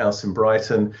Victorian house in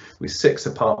Brighton with 6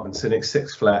 apartments in it,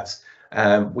 6 flats.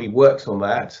 We worked on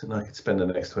that, and I could spend the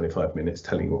next 25 minutes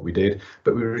telling you what we did,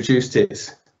 but we reduced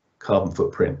its carbon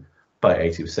footprint by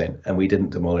 80%, and we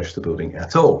didn't demolish the building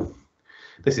at all.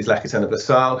 This is Lakatana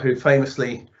Basala, who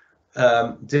famously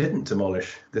didn't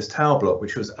demolish this tower block,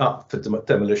 which was up for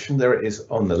demolition. There it is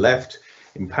on the left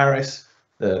in Paris.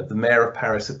 The mayor of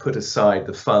Paris had put aside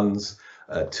the funds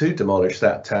to demolish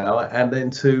that tower and then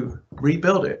to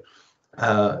rebuild it.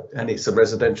 And it's a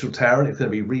residential tower, and it's going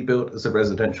to be rebuilt as a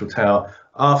residential tower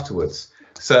afterwards.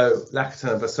 So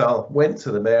Lakatana Basala went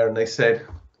to the mayor and they said,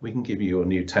 we can give you your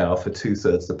new tower for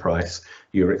 2/3 the price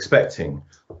you're expecting.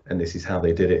 And this is how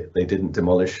they did it. They didn't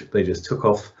demolish, they just took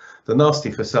off the nasty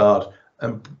facade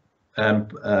and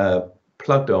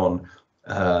plugged on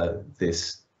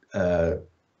this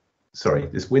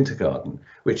winter garden,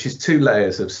 which is 2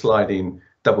 layers of sliding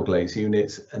double glazed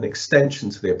units, an extension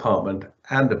to the apartment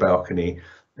and a balcony,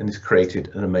 and it's created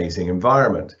an amazing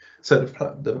environment. So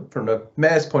from the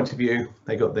mayor's point of view,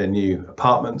 they got their new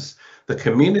apartments. The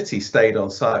community stayed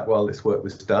on site while this work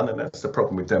was done, and that's the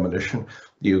problem with demolition.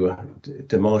 You are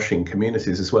demolishing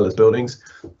communities as well as buildings,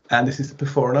 and this is the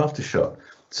before and after shot.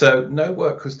 So no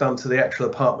work was done to the actual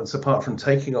apartments apart from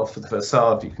taking off the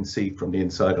facade, you can see from the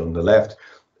inside on the left,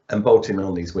 and bolting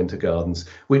on these winter gardens,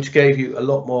 which gave you a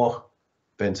lot more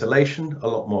ventilation, a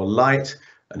lot more light,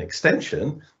 an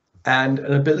extension, and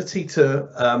an ability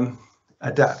to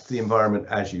adapt the environment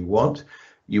as you want.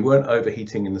 You weren't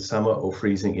overheating in the summer or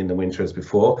freezing in the winter as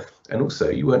before, and also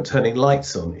you weren't turning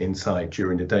lights on inside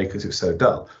during the day because it was so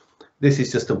dull. This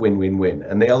is just a win-win-win,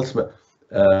 and the ultimate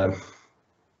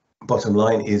bottom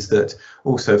line is that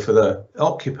also for the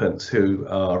occupants who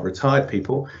are retired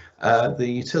people, the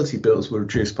utility bills were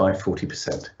reduced by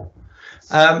 40%.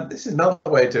 This is another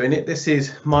way of doing it. This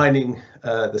is mining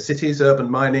the cities, urban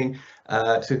mining,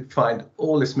 to find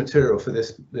all this material for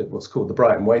this, what's called the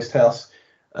Brighton Waste House.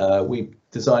 We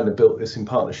designed and built this in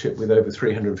partnership with over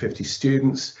 350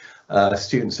 students,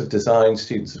 students of design,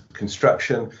 students of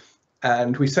construction,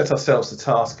 and we set ourselves the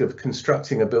task of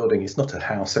constructing a building. It's not a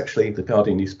house, actually. The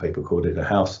Guardian newspaper called it a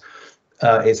house.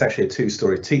 It's actually a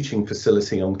 2-story teaching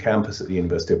facility on campus at the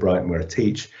University of Brighton where I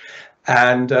teach.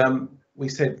 And we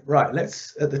said, right,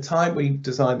 let's, at the time we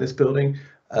designed this building,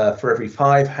 for every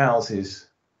 5 houses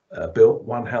built,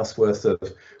 1 house worth of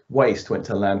waste went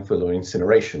to landfill or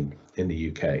incineration in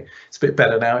the UK. It's a bit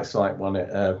better now. It's like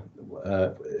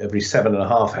every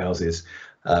 7.5 houses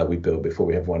we build before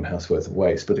we have 1 house worth of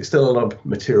waste, but it's still a lot of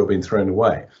material being thrown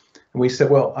away. And we said,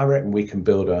 well, I reckon we can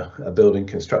build a building,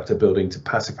 construct a building to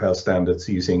Passive standards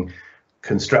using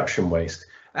construction waste.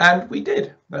 And we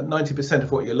did. About 90%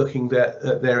 of what you're looking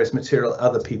at there is material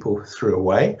other people threw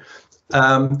away.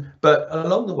 But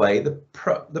along the way,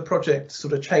 the project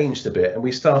sort of changed a bit, and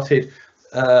we started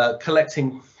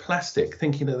collecting plastic,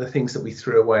 thinking of the things that we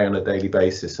threw away on a daily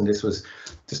basis. And this was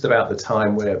just about the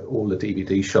time where all the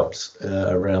DVD shops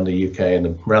around the UK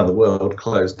and around the world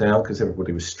closed down because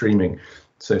everybody was streaming.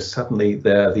 So suddenly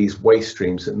there are these waste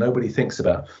streams that nobody thinks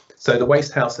about. So the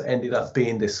waste house ended up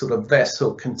being this sort of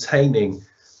vessel containing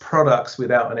products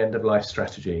without an end-of-life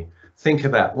strategy. Think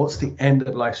about what's the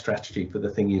end-of-life strategy for the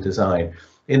thing you design.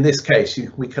 In this case,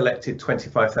 we collected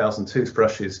 25,000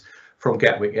 toothbrushes from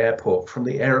Gatwick Airport, from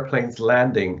the aeroplanes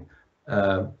landing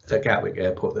at Gatwick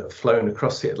Airport that have flown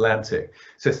across the Atlantic.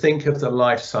 So think of the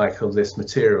life cycle of this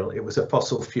material. It was a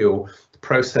fossil fuel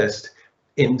processed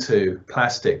into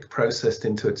plastic, processed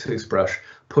into a toothbrush,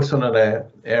 put on an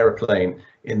aeroplane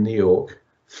in New York,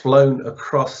 flown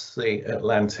across the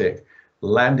Atlantic,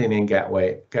 landing in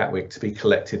Gatwick to be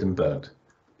collected and burnt.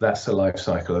 That's the life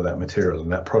cycle of that material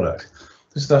and that product.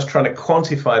 This is us trying to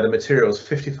quantify the materials,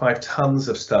 55 tons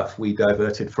of stuff we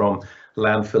diverted from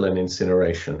landfill and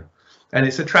incineration. And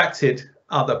it's attracted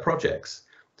other projects.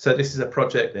 So this is a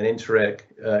project, an Interreg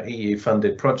EU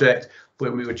funded project,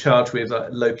 where we were charged with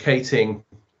locating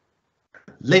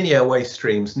linear waste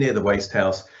streams near the waste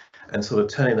house and sort of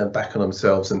turning them back on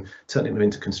themselves and turning them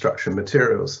into construction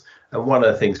materials. And one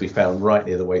of the things we found right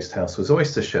near the waste house was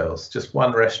oyster shells. Just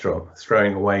one restaurant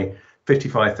throwing away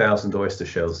 55,000 oyster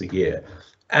shells a year.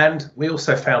 And we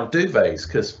also found duvets,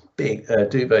 because big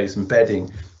duvets and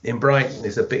bedding in Brighton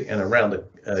is a big, and around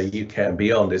the UK and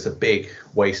beyond, is a big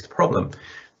waste problem.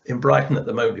 In Brighton at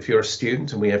the moment, if you're a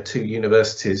student, and we have 2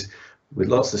 universities with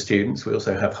lots of students, we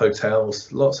also have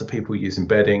hotels, lots of people using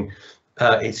bedding.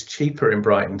 It's cheaper in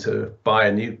Brighton to buy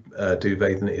a new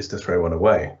duvet than it is to throw one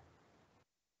away.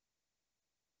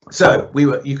 So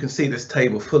you can see this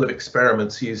table full of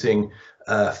experiments using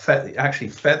actually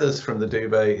feathers from the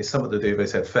duvet. Some of the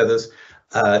duvets had feathers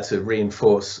to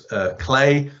reinforce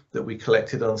clay that we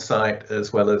collected on site,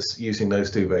 as well as using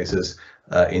those duvets as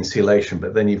insulation.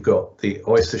 But then you've got the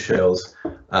oyster shells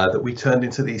that we turned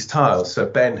into these tiles. So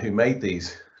Ben, who made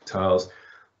these tiles,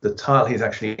 the tile he's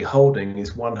actually holding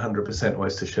is 100%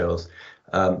 oyster shells.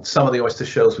 Some of the oyster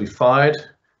shells we fired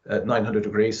at 900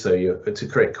 degrees, so to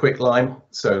create quicklime,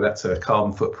 so that's a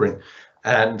carbon footprint,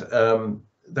 and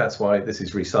that's why this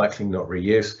is recycling, not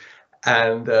reuse.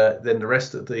 And then the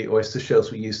rest of the oyster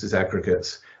shells we used as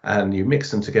aggregates, and you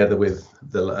mix them together with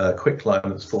the quicklime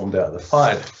that's formed out of the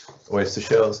fired oyster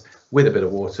shells with a bit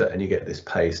of water, and you get this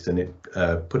paste, and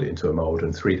put it into a mold,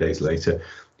 and 3 days later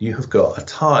you have got a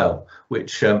tile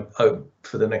which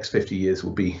for the next 50 years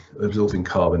will be absorbing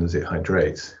carbon as it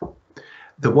hydrates.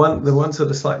 The ones that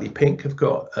are slightly pink have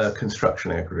got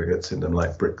construction aggregates in them,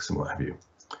 like bricks and what have you.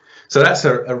 So that's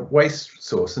a waste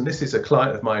source. And this is a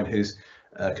client of mine who's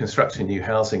constructing new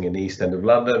housing in the East End of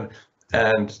London.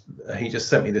 And he just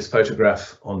sent me this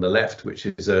photograph on the left, which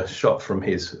is a shot from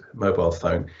his mobile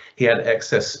phone. He had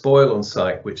excess spoil on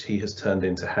site, which he has turned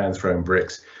into hand-thrown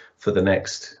bricks for the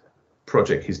next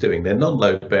project he's doing. They're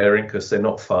non-load bearing because they're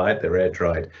not fired, they're air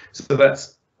dried. So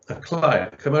that's a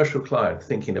client, a commercial client,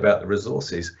 thinking about the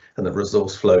resources and the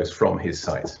resource flows from his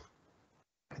site.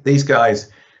 These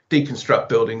guys deconstruct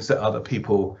buildings that other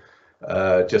people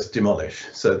just demolish.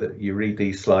 So that you read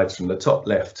these slides from the top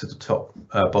left to the top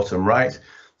bottom right.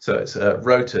 So it's a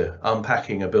rotor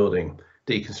unpacking a building,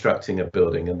 deconstructing a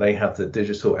building, and they have the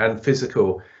digital and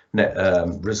physical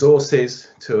resources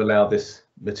to allow this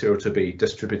material to be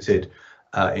distributed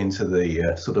into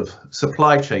the sort of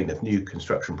supply chain of new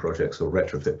construction projects or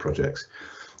retrofit projects.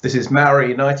 This is Maori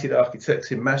United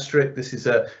Architects in Maastricht. This is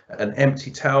an empty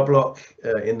tower block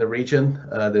in the region.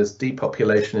 There's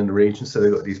depopulation in the region, so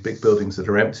they've got these big buildings that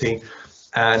are empty,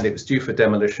 and it was due for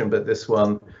demolition, but this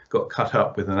one got cut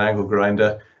up with an angle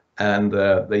grinder, and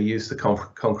they used the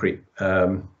concrete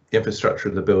infrastructure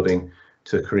of the building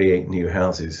to create new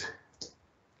houses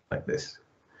like this.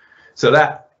 So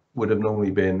that would have normally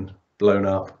been blown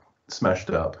up, smashed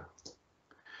up.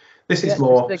 This is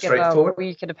more straightforward.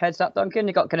 We kind of heads up, Duncan.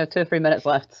 You got kind of 2 or 3 minutes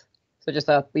left, so just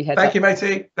a wee heads up. Thank you,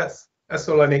 matey. That's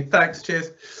all I need. Thanks.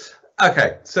 Cheers.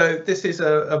 Okay, so this is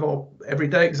a more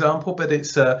everyday example, but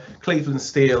it's Cleveland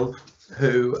Steel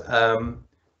who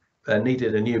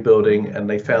needed a new building, and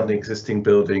they found the existing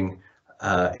building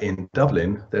in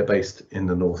Dublin. They're based in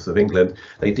the north of England.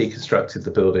 They deconstructed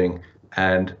the building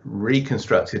and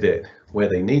reconstructed it where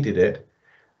they needed it.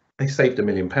 They saved £1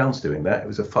 million doing that. It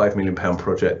was a £5 million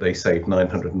project. They saved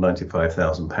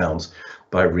 £995,000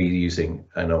 by reusing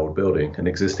an old building, an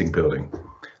existing building.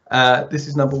 This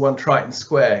is number 1 Triton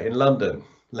Square in London,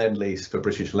 Lend-Lease for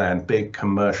British Land, big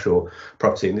commercial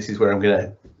property. And this is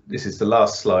where this is the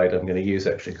last slide I'm going to use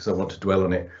actually, because I want to dwell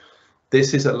on it.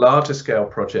 This is a larger scale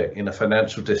project in a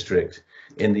financial district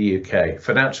in the UK.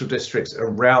 Financial districts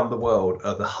around the world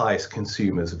are the highest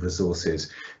consumers of resources.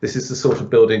 This is the sort of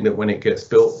building that when it gets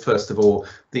built, first of all,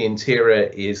 the interior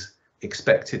is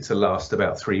expected to last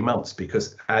about 3 months,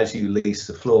 because as you lease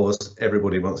the floors,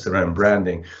 everybody wants their own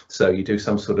branding. So you do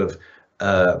some sort of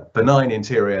benign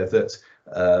interior that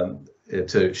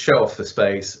to show off the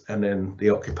space, and then the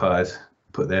occupiers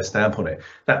put their stamp on it.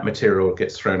 That material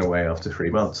gets thrown away after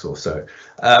 3 months or so.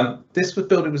 This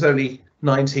building was only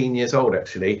 19 years old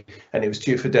actually, and it was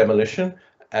due for demolition,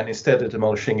 and instead of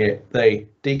demolishing it, they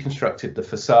deconstructed the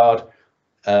facade.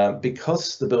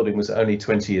 Because the building was only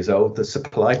 20 years old, the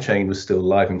supply chain was still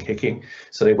live and kicking.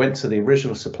 So they went to the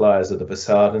original suppliers of the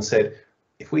facade and said,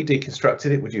 if we deconstructed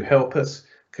it, would you help us?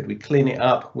 Could we clean it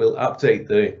up? We'll update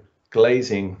the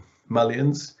glazing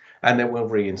mullions, and then we'll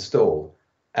reinstall.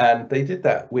 And they did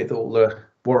that with all the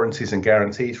warranties and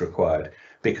guarantees required,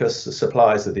 because the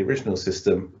suppliers of the original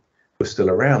system were still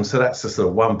around. So that's the sort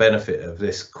of one benefit of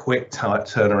this quick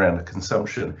turnaround of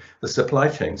consumption. The supply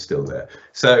chain's still there.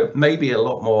 So maybe a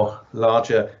lot more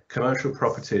larger commercial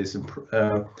properties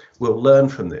will learn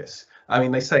from this. I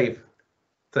mean, they save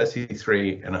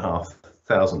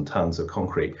 33,500 tons of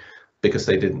concrete because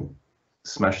they didn't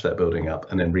smash that building up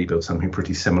and then rebuild something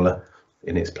pretty similar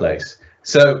in its place.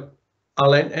 So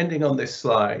I'll ending on this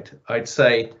slide, I'd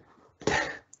say,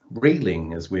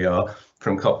 reeling as we are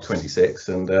from COP26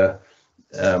 and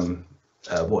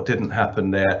what didn't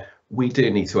happen there, we do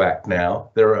need to act now.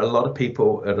 There are a lot of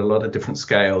people at a lot of different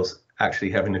scales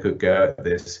actually having a good go at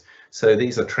this. So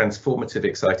these are transformative,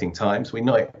 exciting times. We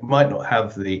might not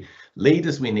have the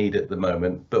leaders we need at the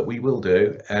moment, but we will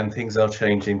do, and things are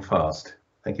changing fast.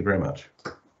 Thank you very much.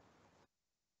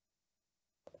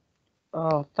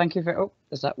 Oh, thank you very. Oh,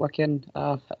 is that working?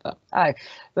 Aye,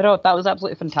 but no, that was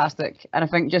absolutely fantastic. And I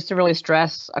think just to really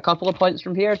stress a couple of points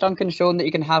from here, Duncan's shown that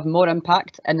you can have more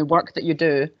impact in the work that you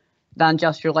do than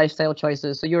just your lifestyle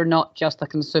choices. So you're not just a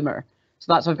consumer.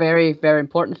 So that's a very, very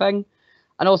important thing.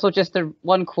 And also just the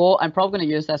one quote, I'm probably going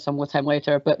to use this some more time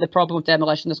later, but the problem with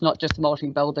demolition is not just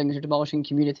demolishing buildings, you're demolishing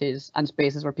communities and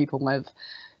spaces where people live.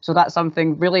 So that's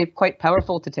something really quite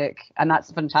powerful to take, and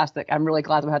that's fantastic. I'm really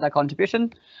glad we had that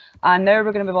contribution. And now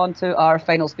we're going to move on to our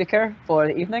final speaker for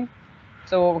the evening.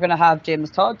 So we're going to have James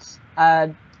Todds.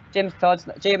 James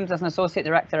is an Associate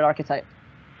Director at Archetype.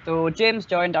 So James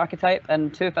joined Archetype in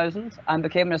 2000 and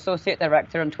became an Associate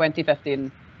Director in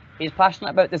 2015. He's passionate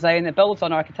about design that builds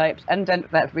on Archetype's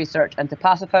in-depth research into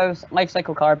passive house, life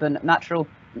cycle carbon, natural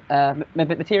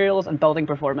materials and building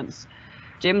performance.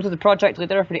 James is the project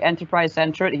leader for the Enterprise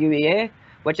Centre at the UEA,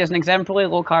 which is an exemplary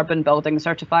low-carbon building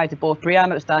certified to both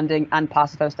BREEAM Outstanding and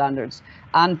Passive House standards,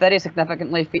 and very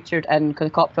significantly featured in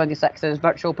COP26's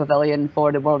virtual pavilion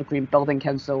for the World Green Building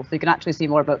Council. So you can actually see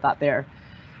more about that there.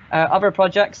 Other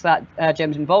projects that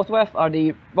James is involved with are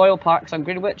the Royal Parks on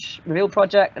Greenwich Reveal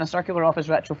project and a circular office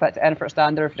retrofit to Enfort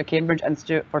Standard for the Cambridge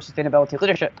Institute for Sustainability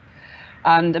Leadership.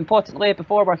 And importantly,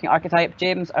 before working at Archetype,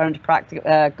 James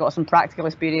got some practical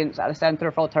experience at the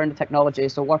Centre for Alternative Technology,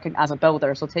 so working as a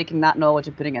builder, so taking that knowledge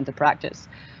and putting it into practice.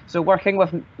 So working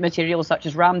with materials such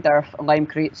as rammed earth,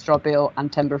 limecrete, straw bale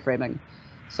and timber framing.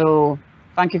 So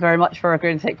thank you very much for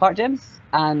agreeing to take part, James,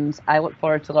 and I look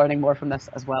forward to learning more from this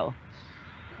as well.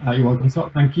 You're welcome,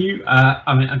 Scott. Thank you.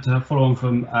 And to follow on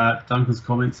from Duncan's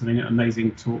comments, I mean,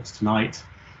 amazing talks tonight.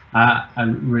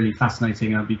 And really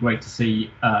fascinating. It'd be great to see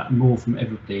more from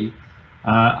everybody,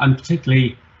 and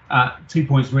particularly 2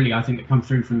 points really I think that come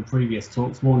through from the previous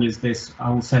talks. One is this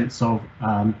whole sense of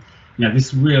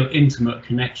this real intimate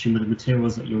connection with the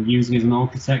materials that you're using as an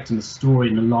architect, and the story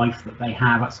and the life that they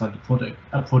have outside the product.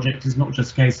 A project is not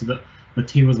just a case of that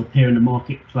materials appear in the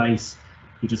marketplace,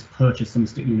 you just purchase them,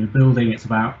 stick them in a building. It's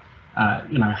about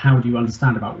how do you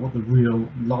understand about what the real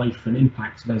life and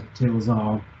impact of those materials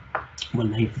are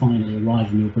when they finally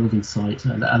arrive in your building site.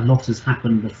 A lot has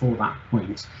happened before that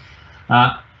point.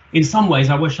 In some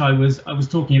ways, I wish I was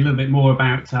talking a little bit more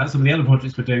about some of the other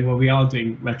projects we're doing where we are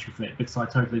doing retrofit, because I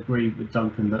totally agree with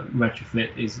Duncan that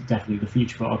retrofit is definitely the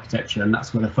future for architecture, and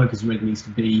that's where the focus really needs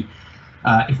to be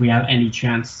if we have any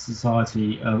chance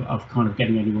society of kind of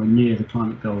getting anywhere near the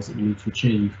climate goals that we need to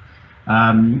achieve.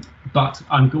 But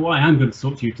what I am going to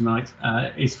talk to you tonight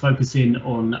is focusing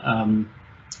on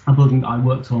a building that I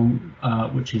worked on,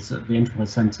 which is at the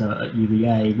Enterprise Centre at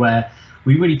UEA, where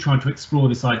we really tried to explore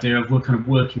this idea of we're kind of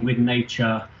working with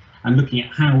nature and looking at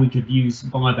how we could use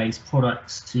bio-based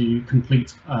products to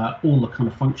complete all the kind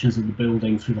of functions of the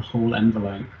building through the whole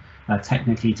envelope,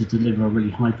 technically, to deliver a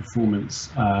really high performance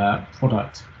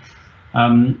product.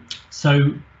 I'm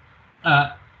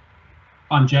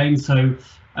James. So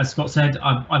as Scott said,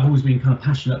 I've always been kind of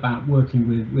passionate about working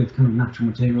with kind of natural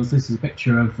materials. This is a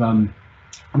picture of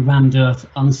rammed earth,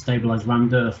 unstabilised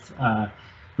rammed earth,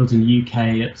 built in the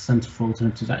UK at Centre for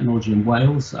Alternative Technology in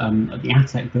Wales, at the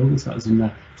ATEC building. So that was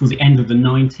towards the end of the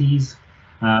 90s.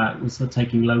 It was sort of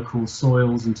taking local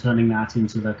soils and turning that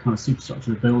into the kind of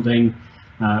superstructure of the building.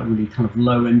 Really kind of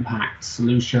low impact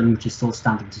solution, which is still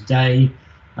standard today.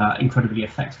 Incredibly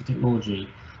effective technology.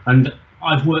 And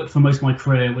I've worked for most of my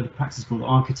career with a practice called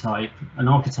Archetype, and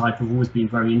Archetype have always been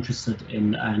very interested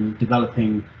in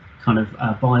developing kind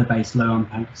of bio-based low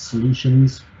impact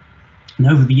solutions. And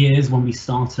over the years, when we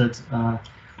started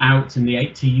out in the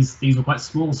 80s, these were quite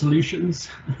small solutions,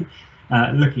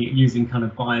 looking at using kind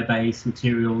of bio-based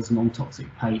materials, non-toxic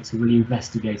paints, and really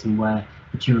investigating where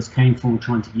materials came from,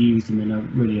 trying to use them in a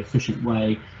really efficient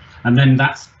way. And then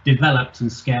that's developed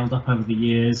and scaled up over the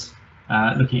years,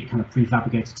 looking at kind of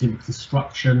prefabricated timber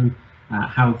construction,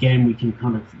 how again we can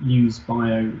kind of use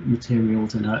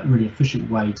biomaterials in a really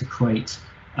efficient way to create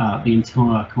the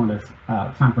entire kind of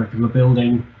fabric of a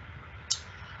building.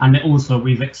 And also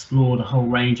we've explored a whole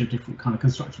range of different kind of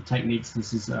construction techniques.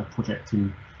 This is a project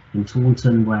in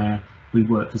Taunton where we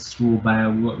work with straw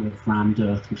bale, we work with rammed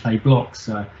earth and clay blocks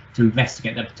to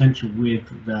investigate their potential with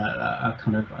the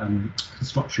kind of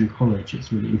construction college.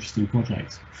 It's a really interesting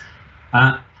project.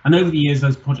 And over the years,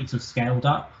 those projects have scaled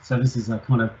up. So this is a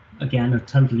kind of, again, a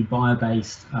totally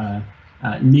bio-based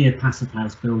near Passive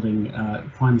House building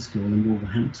primary school in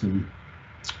Wolverhampton.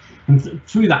 And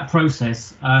through that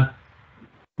process,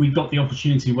 we've got the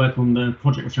opportunity to work on the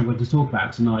project which I'm going to talk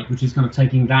about tonight, which is kind of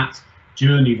taking that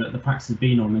journey that the practice has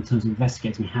been on in terms of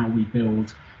investigating how we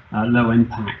build low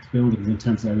impact buildings in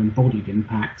terms of their embodied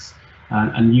impacts,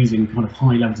 and using kind of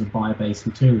high levels of bio-based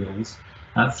materials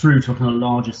through to a kind of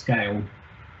larger scale.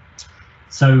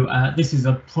 So this is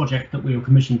a project that we were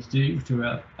commissioned to do through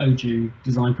a Ayoub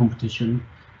design competition.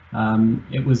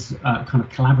 It was a kind of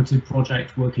collaborative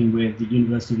project working with the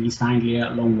University of East Anglia,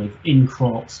 along with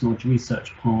INCROPS, Knowledge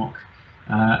Research Park,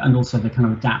 and also the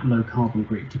kind of ADAPT low carbon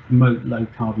group to promote low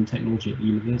carbon technology at the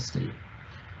university.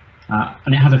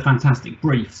 And it had a fantastic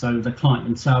brief, so the client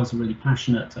themselves are really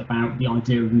passionate about the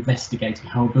idea of investigating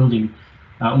how a building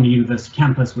on the university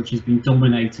campus, which has been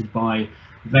dominated by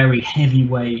very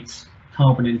heavyweight,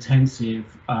 carbon intensive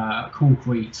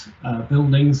concrete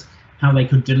buildings, how they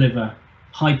could deliver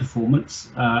high performance,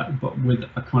 but with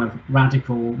a kind of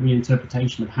radical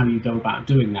reinterpretation of how you go about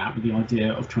doing that, with the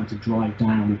idea of trying to drive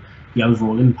down the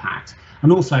overall impact,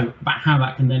 and also about how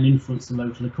that can then influence the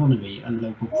local economy and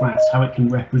local crafts, how it can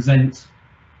represent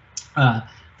the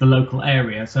local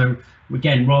area. So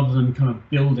again, rather than kind of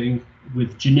building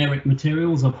with generic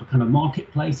materials of a kind of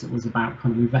marketplace, it was about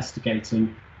kind of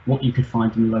investigating what you could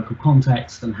find in the local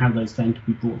context and how those then could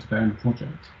be brought to bear in the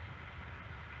project.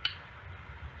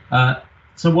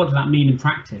 So what does that mean in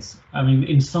practice? I mean,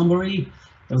 in summary,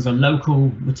 there was a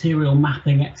local material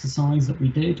mapping exercise that we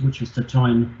did, which was to try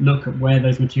and look at where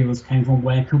those materials came from,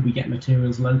 where could we get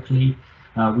materials locally.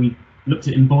 We looked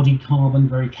at embodied carbon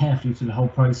very carefully through the whole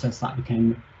process. That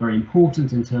became very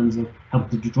important in terms of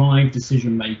helping to drive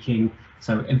decision making.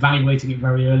 So evaluating it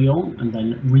very early on and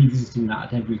then revisiting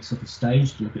that at every sort of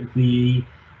stage to look at VE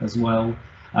as well.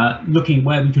 Looking at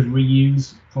where we could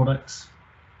reuse products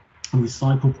and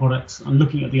recycle products, and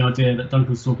looking at the idea that Duncan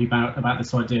was talking about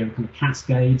this idea of kind of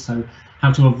cascade, so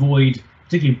how to avoid,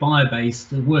 particularly bio-based,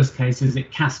 the worst case is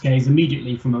it cascades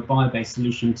immediately from a bio-based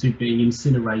solution to being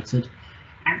incinerated.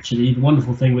 Actually, the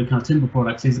wonderful thing with kind of timber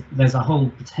products is there's a whole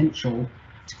potential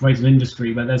to create an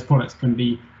industry where those products can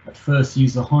be at first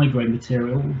use a high-grade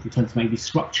material in terms of maybe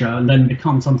structure, and then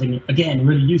become something, again,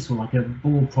 really useful, like a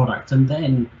board product, and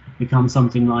then become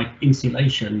something like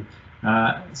insulation.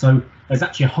 So there's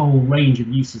actually a whole range of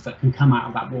uses that can come out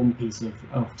of that one piece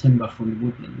of timber from the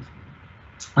woodland.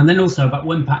 And then also about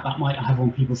what impact that might have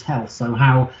on people's health. So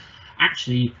how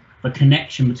actually the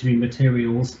connection between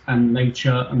materials and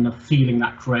nature and the feeling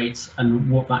that creates, and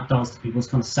what that does to people's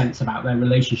kind of sense about their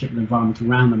relationship with the environment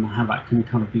around them, and how that can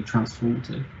kind of be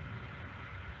transformative.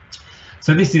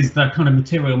 So this is the kind of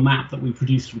material map that we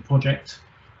produced for the project,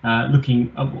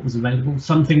 looking at what was available.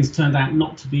 Some things turned out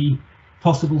not to be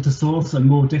possible to source and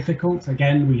more difficult.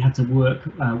 Again, we had to work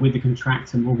with the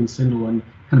contractor, Morgan Sindel, and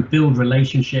kind of build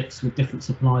relationships with different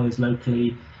suppliers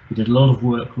locally. We did a lot of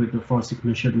work with the Forestry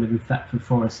Commission within Thetford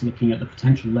Forest, looking at the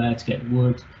potential there to get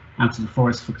wood out of the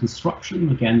forest for construction.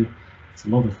 Again, it's a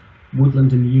lot of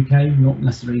woodland in the UK. Not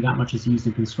necessarily that much is used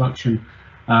in construction,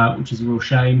 which is a real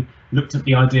shame. Looked at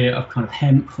the idea of kind of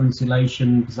hemp for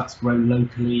insulation, because that's grown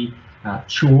locally.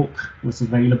 Chalk was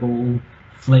available,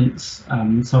 flints,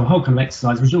 so a whole kind of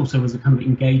exercise, which also was a kind of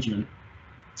engagement.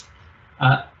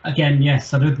 Again, yes,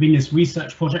 so there's been this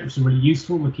research project which is really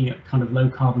useful, looking at kind of low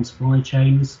carbon supply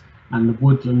chains and the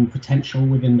woodland potential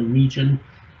within the region.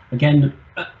 Again,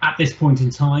 at this point in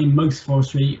time, most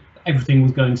forestry, everything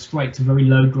was going straight to very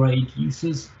low grade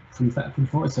uses from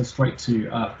forest, so straight to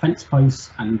fence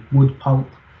posts and wood pulp,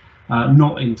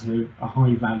 not into a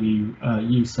high value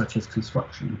use such as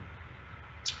construction.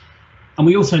 And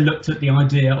we also looked at the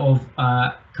idea of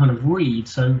kind of reed,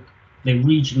 so the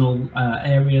regional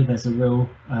area, there's a real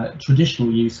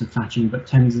traditional use of thatching, but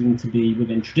tending to be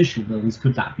within traditional buildings.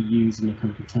 Could that be used in a kind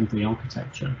of contemporary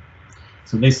architecture?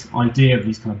 So this idea of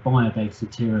these kind of bio-based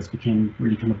materials became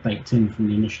really kind of baked in from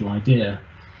the initial idea.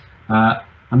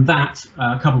 And that,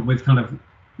 coupled with kind of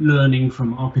learning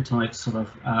from archetypes sort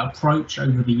of approach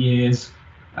over the years,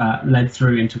 led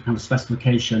through into kind of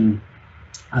specification,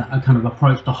 a kind of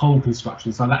approach to whole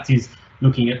construction. So that is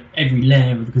looking at every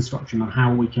layer of the construction and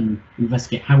how we can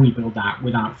investigate how we build that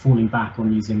without falling back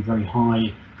on using very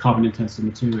high carbon intensive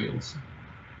materials.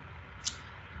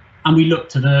 And we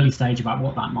looked at an early stage about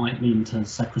what that might mean in terms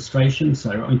of sequestration.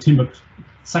 So in timber,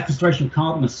 sequestration of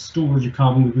carbon, the storage of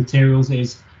carbon with materials,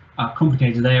 is a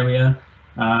complicated area.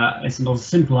 It's not a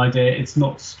simple idea. It's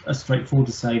not as straightforward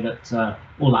to say that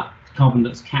all that carbon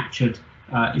that's captured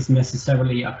is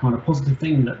necessarily a kind of positive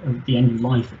thing, that at the end of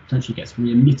life it potentially gets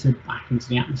re-emitted back into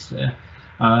the atmosphere.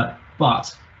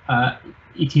 But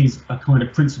it is a kind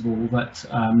of principle that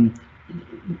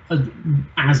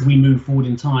as we move forward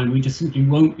in time, we just simply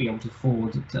won't be able to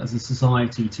afford as a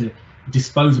society to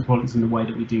dispose of products in the way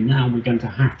that we do now. We're going to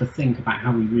have to think about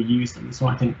how we reuse them. So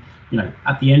I think, you know,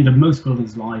 at the end of most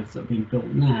buildings' lives that are being built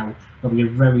now, there'll be a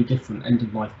very different end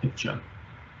of life picture,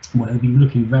 where we'll be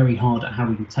looking very hard at how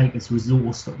we can take this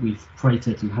resource that we've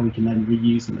created and how we can then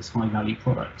reuse them as high value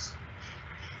products.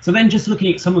 So then just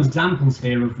looking at some examples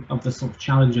here of the sort of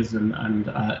challenges and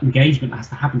engagement that has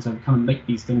to happen to kind of make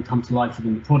these things come to life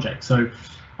within the project. So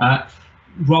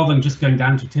rather than just going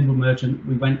down to timber merchant,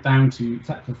 we went down to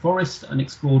the forest and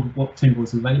explored what timber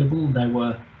was available. There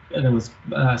was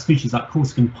species like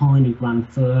Corsican pine and grand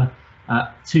fir,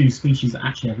 two species that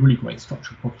actually have really great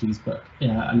structural properties, but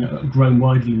and are grown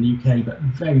widely in the UK, but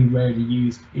very rarely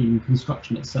used in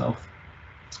construction itself.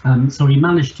 So we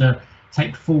managed to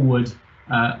take forward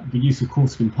the use of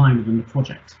Corsican pine within the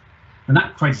project, and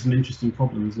that created some interesting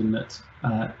problems in that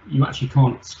you actually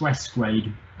can't stress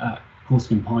grade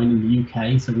Corsican pine in the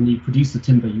UK. So when you produce the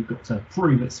timber, you've got to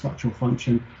prove its structural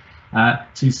function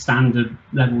to standard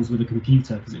levels with a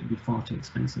computer, because it would be far too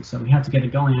expensive. So we had to get a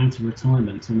guy out of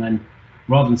retirement, and then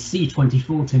rather than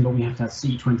C24 timber, we have to have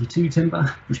C22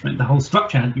 timber, which meant the whole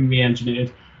structure had to be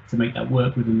re-engineered to make that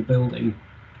work within the building.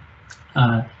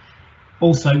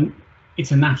 Also,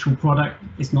 it's a natural product.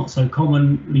 It's not so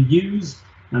commonly used,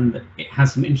 and it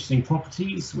has some interesting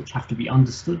properties which have to be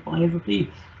understood by everybody.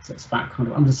 So it's about kind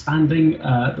of understanding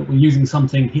that we're using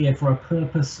something here for a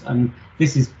purpose, and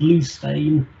this is blue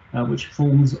stain, which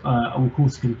forms on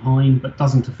Corsican pine but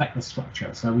doesn't affect the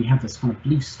structure. So we have this kind of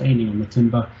blue staining on the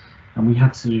timber, and we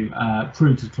had to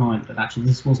prove to the client that actually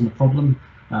this wasn't a problem.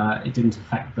 It didn't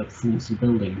affect the performance of the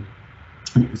building,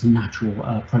 and it was a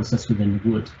natural process within the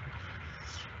wood.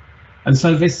 And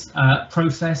so this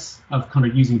process of kind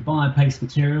of using bio-based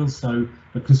materials, so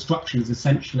the construction is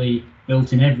essentially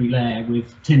built in every layer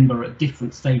with timber at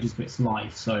different stages of its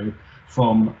life. So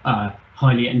from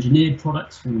highly engineered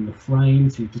products from the frame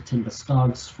through to timber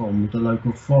studs from the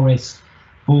local forest,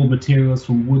 board materials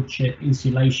from wood chip,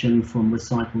 insulation from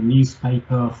recycled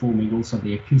newspaper, forming also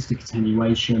the acoustic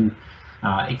attenuation,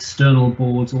 external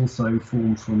boards also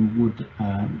formed from wood,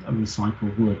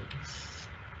 recycled wood.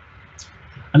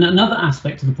 And another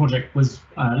aspect of the project was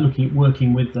looking at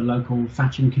working with the local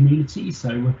thatching community.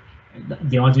 So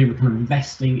the idea of kind of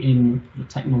investing in the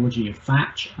technology of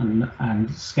thatch and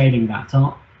scaling that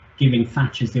up, giving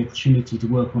thatchers the opportunity to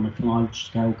work on a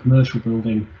large-scale commercial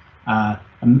building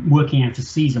and working out a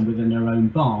season within their own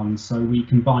barns. So we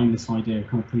combined this idea of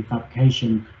kind of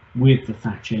prefabrication with the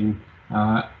thatching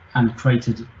and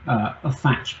created a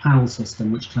thatch panel system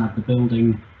which clad the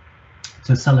building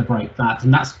to celebrate that.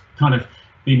 And that's kind of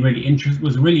been really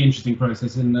was a really interesting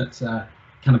process in that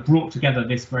kind of brought together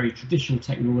this very traditional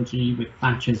technology with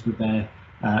thatchers with their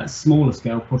smaller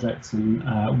scale projects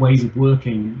and ways of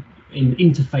working in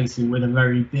interfacing with a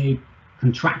very big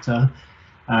contractor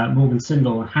Morgan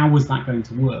Sindel, how was that going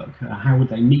to work? How would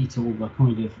they meet all the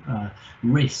kind of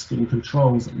risk and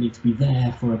controls that need to be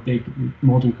there for a big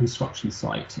modern construction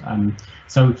site?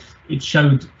 So it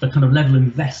showed the kind of level of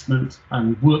investment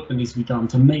and work that needs to be done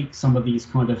to make some of these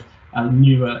kind of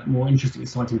newer, more interesting,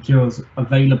 exciting materials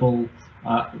available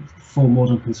for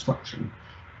modern construction.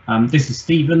 This is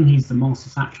Stephen, he's the master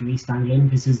thatcher of East Anglian.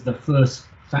 This is the first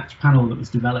thatch panel that was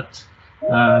developed.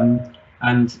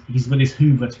 And he's with his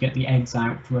hoover to get the eggs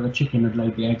out where the chicken had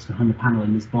laid the eggs behind the panel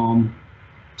in his barn.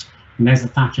 And there's the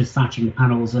thatchers thatching the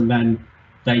panels, and then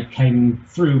they came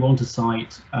through onto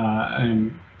site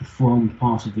and formed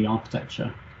part of the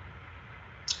architecture.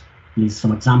 Here's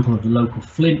some example of the local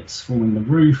flints forming the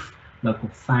roof, local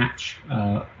thatch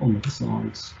on the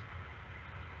facades.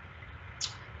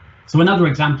 So another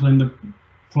example in the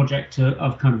project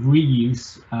of kind of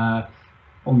reuse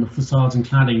on the facades and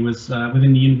cladding was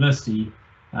within the university,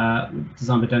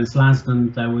 designed by Dennis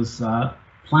Lasden. There was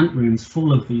plant rooms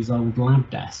full of these old lab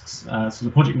desks. So the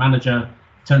project manager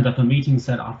turned up a meeting and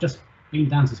said, I've just been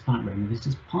down to this plant room, there's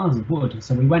just piles of wood.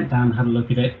 So we went down, had a look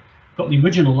at it, got the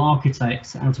original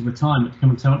architects out of retirement to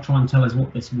come and try and tell us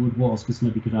what this wood was, because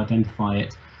nobody could identify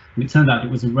it. And it turned out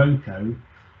it was Iroko.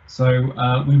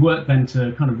 So we worked then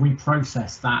to kind of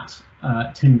reprocess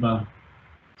that timber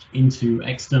into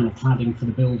external cladding for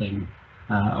the building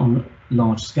on a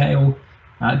large scale.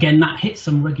 Again, that hit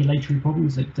some regulatory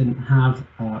problems. It didn't have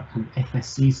kind of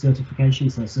FSC certification,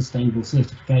 so sustainable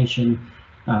certification,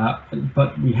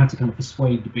 but we had to kind of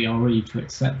persuade the BRE to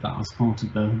accept that as part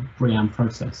of the BREEAM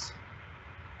process.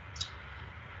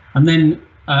 And then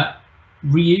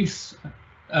reuse.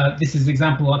 This is an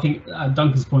example. I think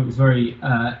Duncan's point was very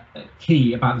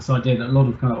key about this idea that a lot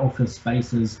of kind of office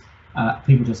spaces,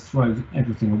 people just throw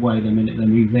everything away the minute they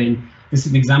move in. This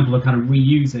is an example of kind of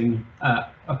reusing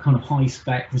a kind of high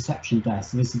spec reception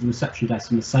desk. So this is the reception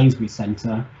desk in the Sainsbury's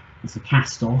Centre. It's a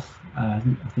cast off. I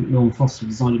think Norman Foster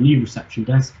designed a new reception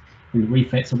desk in the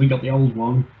refit. So we got the old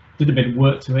one, did a bit of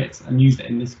work to it and used it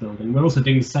in this building. We're also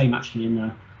doing the same actually in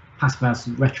a passive house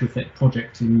retrofit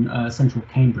project in central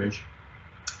Cambridge,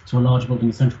 to a large building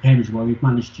in central Cambridge, where we've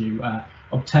managed to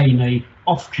obtain a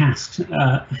off-cast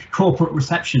corporate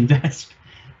reception desk,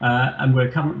 and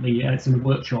we're currently it's in a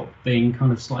workshop being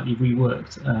kind of slightly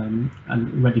reworked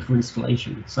and ready for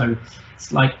installation. So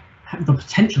it's like the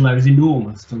potential there is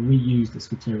enormous to reuse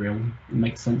this material and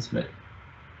make sense of it.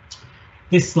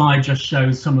 This slide just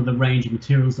shows some of the range of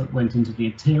materials that went into the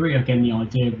interior. Again, the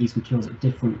idea of these materials at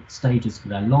different stages of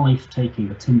their life, taking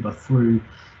the timber through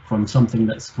from something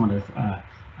that's kind of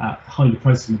highly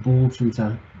processed in the board through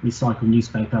to recycled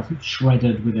newspaper,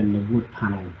 shredded within the wood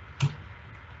panel.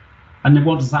 And then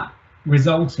what does that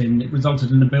result in? It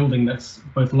resulted in a building that's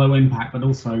both low impact but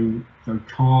also very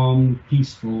calm,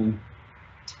 peaceful,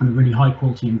 and a really high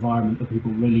quality environment that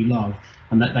people really love,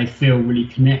 and that they feel really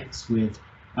connects with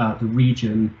the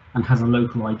region and has a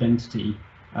local identity.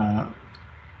 And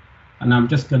I'm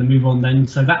just going to move on then.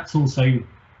 So that's also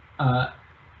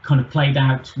kind of played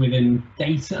out within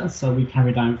data. So we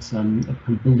carried out a kind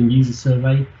of building user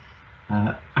survey,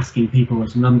 asking people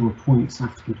at a number of points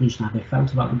after completion how they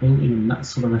felt about the building, and that's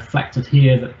sort of reflected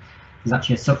here that there's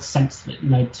actually a sort of sense that it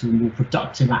led to a more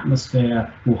productive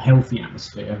atmosphere, more healthy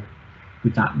atmosphere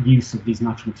with that use of these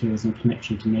natural materials and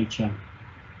connection to nature.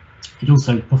 It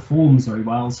also performs very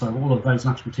well, so all of those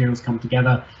natural materials come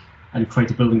together and create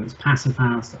a building that's passive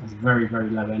house, that has very, very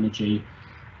low energy,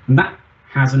 and that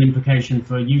has an implication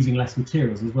for using less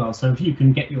materials as well. So if you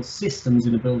can get your systems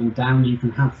in a building down, you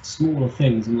can have smaller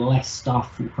things and less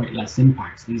stuff and create less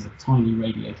impact. So these are tiny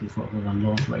radiators rather than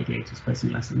large radiators,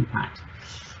 creating less impact.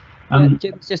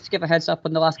 Just to give a heads up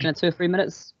on the last kind of 2 or 3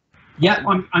 minutes. Yeah,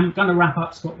 I'm going to wrap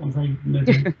up, Scott. I'm very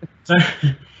nerdy.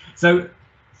 So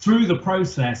through the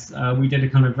process, we did a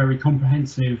kind of very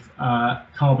comprehensive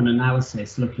carbon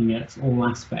analysis, looking at all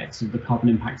aspects of the carbon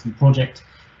impact of the project.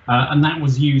 And that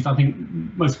was used, I think,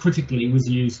 most critically, was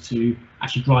used to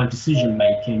actually drive decision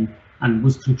making and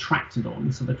was contracted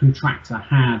on. So the contractor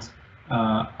had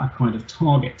a kind of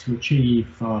target to achieve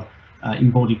for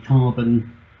embodied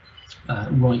carbon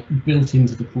built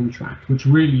into the contract, which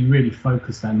really, really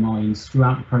focused their minds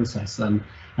throughout the process and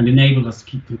enabled us to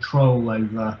keep control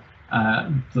over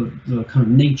the kind of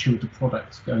nature of the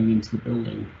product going into the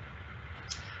building.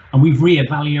 And we've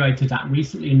re-evaluated that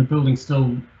recently, and the building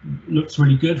still looks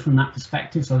really good from that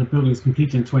perspective. So the building was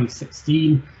completed in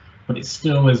 2016, but it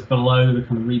still is below the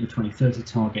kind of RIBA 2030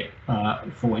 target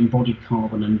for embodied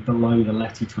carbon and below the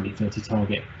LETI 2030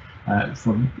 target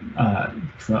for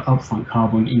upfront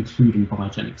carbon, including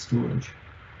biogenic storage.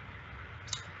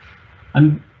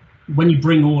 And when you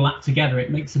bring all that together, it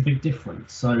makes a big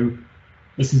difference. So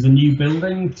This is a new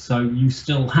building, so you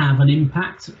still have an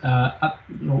impact. Far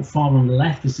on the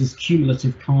left, this is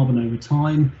cumulative carbon over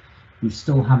time. You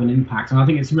still have an impact, and I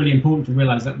think it's really important to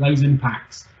realise that those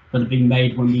impacts that are being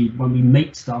made when we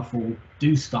make stuff or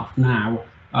do stuff now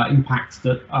are impacts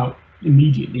that are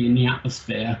immediately in the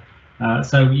atmosphere.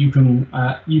 So you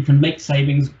can make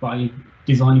savings by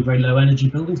designing very low energy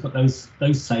buildings, but those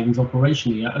savings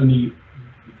operationally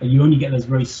are you only get those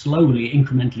very slowly,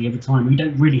 incrementally over time. We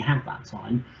don't really have that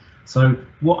time. So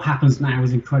what happens now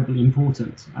is incredibly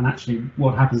important, and actually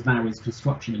what happens now is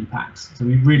construction impacts. So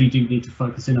we really do need to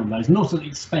focus in on those, not at the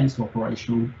expense of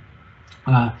operational,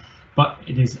 but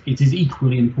it is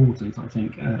equally important, I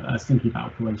think, as thinking about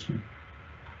operational.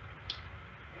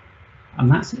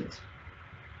 And that's it.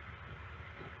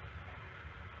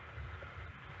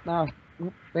 Wow.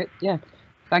 Yeah.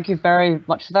 Thank you very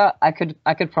much for that. I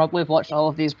could probably have watched all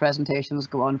of these presentations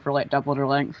go on for like double their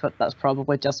length, but that's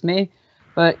probably just me.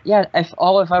 But yeah, if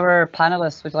all of our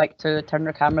panelists would like to turn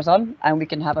their cameras on and we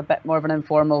can have a bit more of an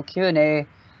informal Q&A,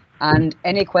 and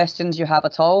any questions you have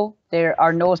at all, there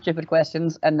are no stupid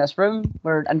questions in this room.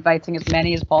 We're inviting as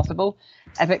many as possible.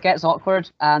 If it gets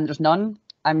awkward and there's none,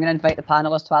 I'm going to invite the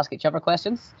panelists to ask each other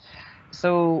questions.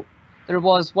 So there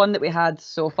was one that we had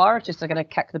so far, just to kind of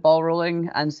kick the ball rolling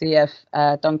and see if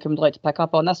Duncan would like to pick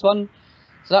up on this one.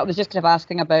 So that was just kind of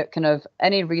asking about kind of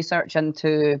any research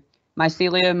into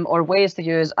mycelium or ways to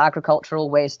use agricultural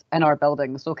waste in our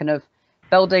buildings. So kind of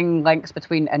building links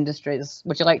between industries.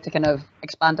 Would you like to kind of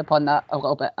expand upon that a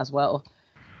little bit as well?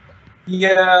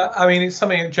 Yeah, I mean, it's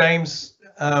something that James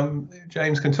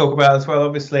can talk about as well,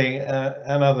 obviously,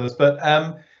 and others. But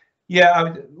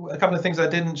yeah, a couple of things I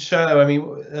didn't show. I mean,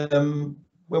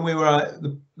 when we were at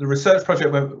the research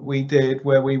project we did,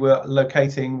 where we were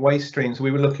locating waste streams,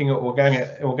 we were looking at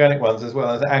organic ones as well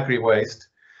as agri waste.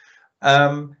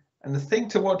 And the thing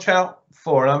to watch out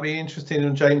for, and I'd be interested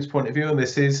in James' point of view on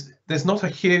this, is there's not a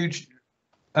huge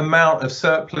amount of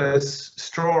surplus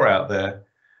straw out there.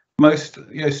 Most,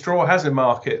 straw has a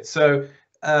market, so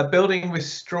building with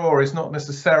straw is not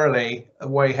necessarily a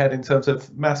way ahead in terms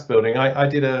of mass building. I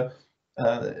did a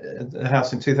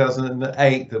house in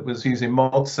 2008 that was using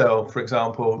mod cell, for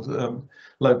example,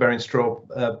 low bearing straw,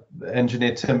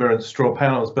 engineered timber and straw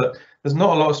panels, but there's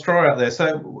not a lot of straw out there.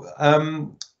 So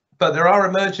but there are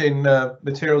emerging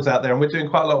materials out there, and we're doing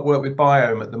quite a lot of work with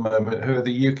Biome at the moment, who are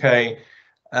the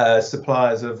UK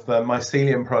suppliers of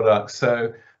mycelium products.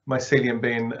 So mycelium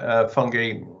being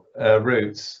fungi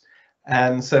roots.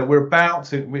 And so we're about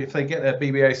to, if they get their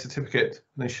BBA certificate,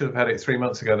 they should have had it 3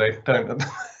 months ago, they don't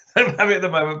have it at the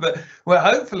moment, but we're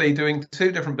hopefully doing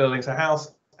 2 different buildings, a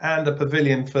house and a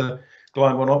pavilion for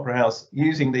Glyndebourne Opera House,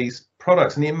 using these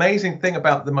products. And the amazing thing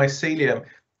about the mycelium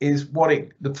is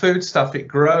the food stuff it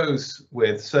grows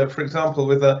with. So for example,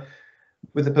 with the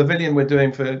pavilion we're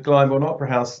doing for Glyndebourne Opera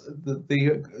House,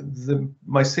 the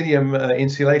mycelium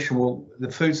insulation,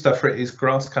 the food stuff for it is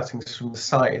grass cuttings from the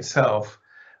site itself.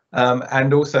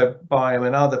 And also Biome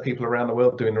and other people around the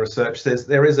world doing the research says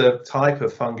there is a type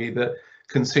of fungi that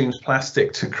consumes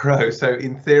plastic to grow. So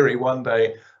in theory, one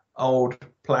day, old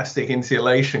plastic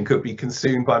insulation could be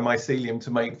consumed by mycelium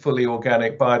to make fully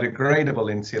organic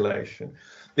biodegradable insulation.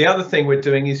 The other thing we're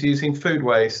doing is using food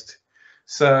waste.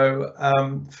 So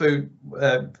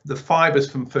the fibers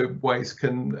from food waste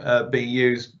can be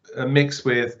used, mixed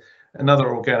with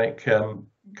another organic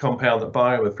compound that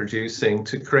Biome are producing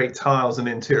to create tiles and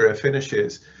interior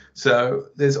finishes. So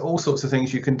there's all sorts of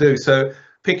things you can do. So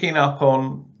picking up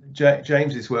on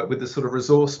James's work with the sort of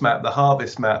resource map, the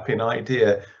harvest map in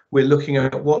IDEA, we're looking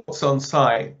at what's on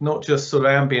site, not just sort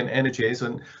of ambient energies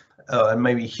and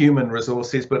maybe human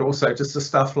resources, but also just the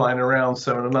stuff lying around.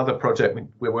 So in another project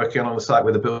we're working on the site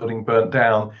where the building burnt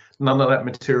down, none of that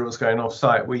material is going off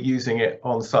site. We're using it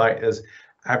on site as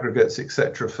aggregates,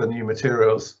 etc., for new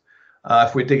materials.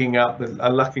 If we're digging up,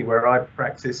 lucky where I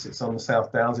practice, it's on the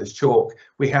South Downs, it's chalk.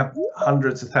 We have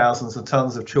hundreds of thousands of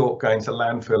tons of chalk going to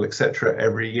landfill, etc.,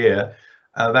 every year.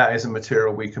 That is a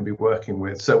material we can be working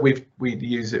with. So we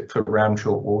use it for round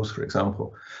chalk walls, for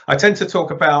example. I tend to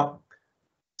talk about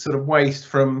sort of waste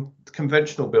from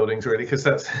conventional buildings, really, because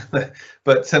that's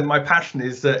but my passion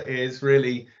is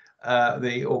really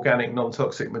the organic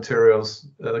non-toxic materials,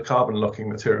 the carbon locking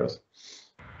materials.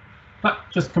 But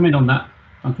just come in on that,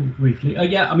 Duncan, briefly.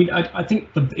 Yeah, I mean, I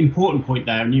think the important point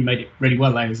there, and you made it really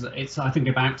well there, is that it's, I think,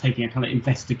 about taking a kind of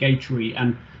investigatory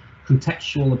and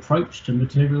contextual approach to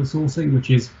material sourcing, which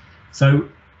is, so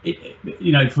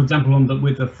for example,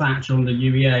 with the thatch on the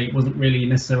UEA, it wasn't really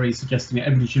necessarily suggesting that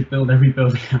everybody should build every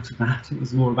building out of that. It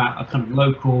was more about a kind of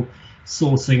local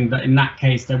sourcing that in that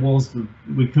case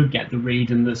we could get the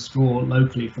reed and the straw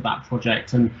locally for that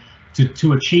project, and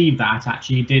to achieve that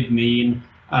actually did mean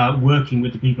working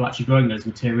with the people actually growing those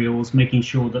materials, making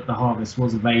sure that the harvest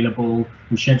was available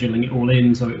and scheduling it all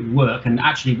in so it would work. And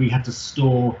actually we had to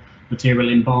store material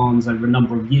in barns over a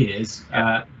number of years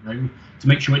to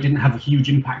make sure it didn't have a huge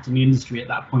impact on the industry at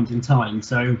that point in time.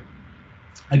 So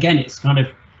again, it's kind of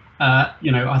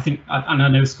I think, and I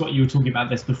know, Scott, you were talking about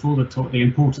this before the talk, the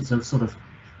importance of sort of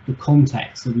the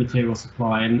context of material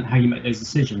supply and how you make those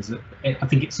decisions. I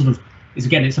think it sort of is,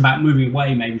 again, it's about moving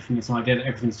away maybe from this idea that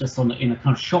everything's just in a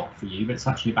kind of shop for you, but it's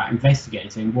actually about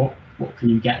investigating what can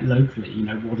you get locally,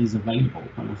 what is available.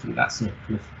 And I think that's a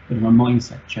kind of bit of a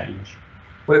mindset change.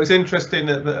 Well, it was interesting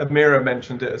that Amira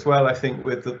mentioned it as well. I think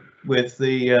with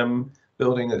the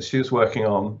building that she was working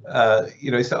on,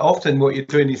 so often what you're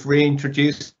doing is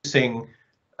reintroducing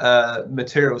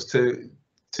materials to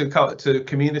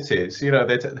communities. They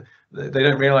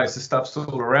don't realise the stuff's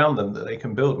all around them that they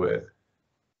can build with.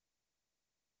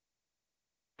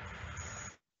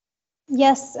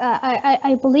 Yes,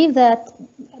 I believe that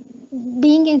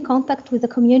being in contact with the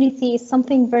community is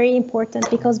something very important,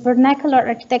 because vernacular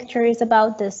architecture is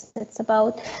about this. It's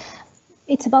about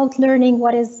learning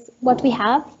what we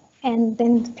have, and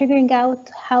then figuring out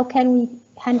how can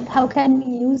we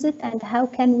use it and how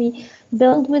can we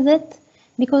build with it,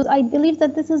 because I believe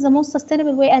that this is the most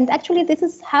sustainable way. And actually this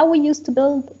is how we used to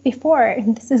build before,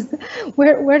 and this is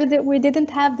where we didn't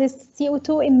have this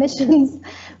CO2 emissions,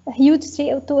 huge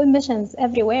CO2 emissions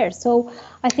everywhere. So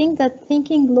I think that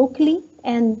thinking locally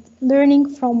and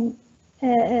learning from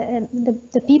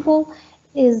the people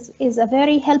is a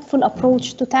very helpful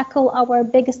approach to tackle our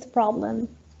biggest problem.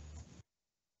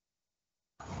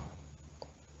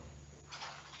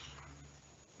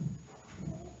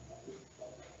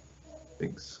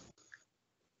 Thanks.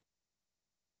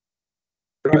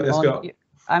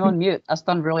 I'm on mute. That's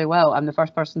done really well. I'm the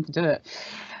first person to do it.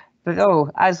 But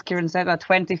as Kiran said, a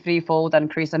 23-fold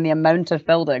increase in the amount of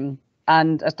building.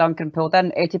 And as Duncan pulled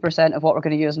in, 80% of what we're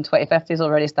going to use in 2050 is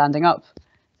already standing up.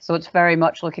 So it's very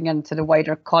much looking into the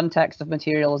wider context of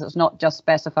materials. It's not just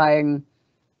specifying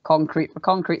concrete for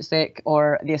concrete's sake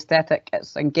or the aesthetic.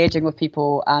 It's engaging with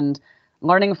people and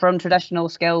learning from traditional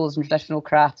skills and traditional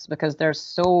crafts, because there's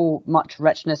so much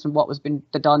richness in what was being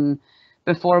done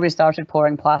before we started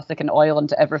pouring plastic and oil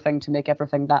into everything to make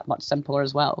everything that much simpler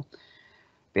as well.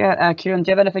 But yeah, Kiran, do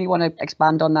you have anything you want to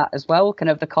expand on that as well, kind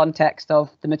of the context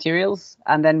of the materials?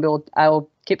 And then I'll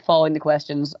keep following the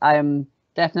questions. I am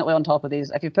definitely on top of these.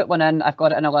 If you put one in, I've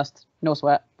got it in a list. No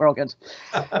sweat, we're all good.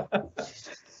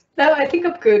 No, I think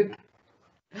I'm good.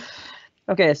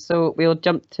 Okay, so we'll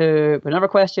jump to another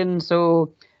question.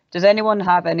 So does anyone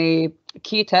have any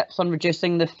key tips on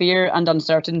reducing the fear and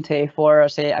uncertainty for,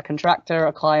 say, a contractor,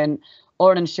 a client,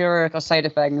 or an insurer side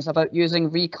of things about using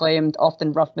reclaimed,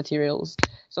 often rough materials?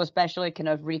 So especially kind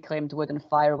of reclaimed wood and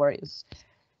fireways.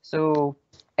 So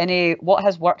what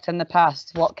has worked in the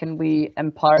past? What can we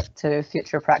impart to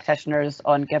future practitioners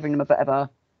on giving them a bit of a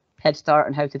head start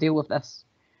on how to deal with this?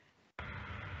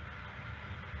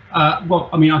 Well,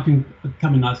 I mean, I can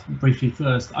come in that briefly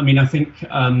first. I mean, I think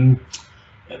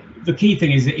the key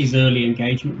thing is early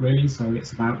engagement, really. So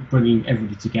it's about bringing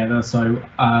everybody together. So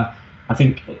I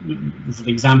think the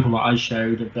example that I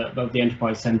showed of the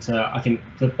Enterprise Centre, I think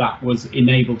that was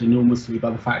enabled enormously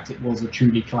by the fact it was a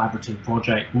truly collaborative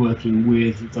project working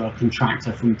with the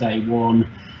contractor from day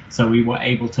one. So we were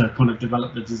able to kind of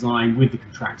develop the design with the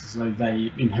contractor, so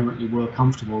they inherently were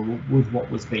comfortable with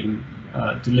what was being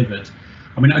delivered.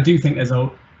 I mean, I do think there's a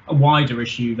wider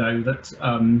issue, though, that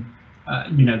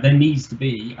there needs to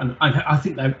be, and I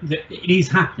think that it is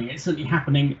happening. It's certainly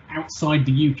happening outside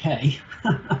the UK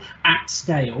at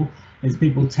scale. There's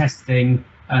people testing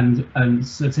and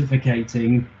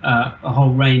certificating a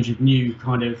whole range of new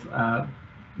kind of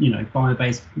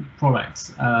bio-based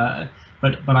products.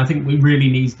 But I think we really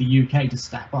need the UK to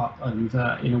step up and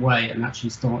in a way and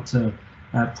actually start to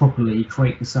properly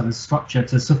create the sort of structure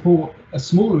to support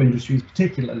smaller industries,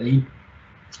 particularly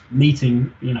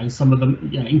meeting some of the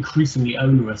increasingly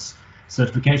onerous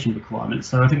certification requirements.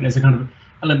 So I think there's a kind of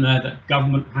element there that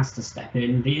government has to step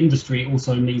in. The industry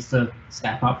also needs to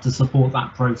step up to support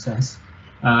that process.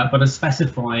 But as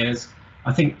specifiers,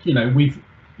 I think we've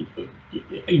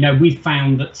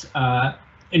found that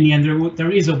in the end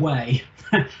there is a way.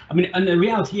 I mean, and the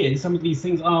reality is some of these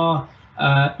things are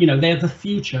they're the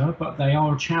future, but they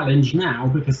are a challenge now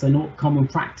because they're not common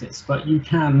practice. But you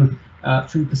can,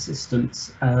 through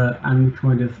persistence and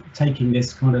kind of taking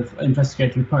this kind of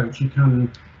investigatory approach, you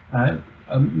can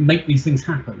make these things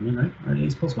happen.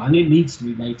 It's possible, and it needs to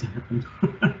be made to happen.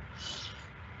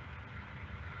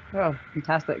 Oh,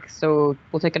 fantastic. So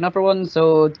we'll take another one.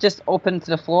 So just open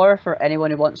to the floor for anyone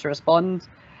who wants to respond.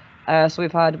 So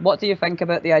we've had, what do you think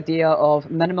about the idea of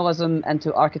minimalism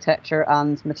into architecture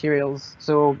and materials?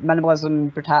 So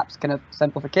minimalism, perhaps kind of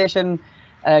simplification,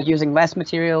 using less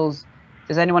materials.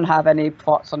 Does anyone have any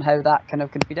thoughts on how that kind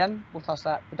of could feed in? We'll toss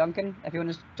that to Duncan, if you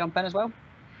want to jump in as well.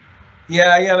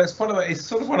 Yeah, that's it's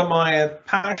sort of one of my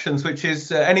passions, which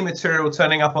is any material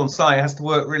turning up on site has to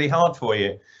work really hard for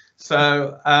you.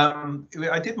 So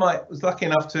was lucky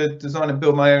enough to design and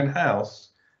build my own house,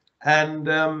 and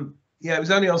yeah, it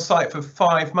was only on site for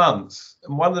 5 months.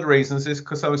 And one of the reasons is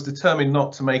because I was determined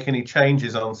not to make any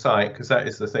changes on site, because that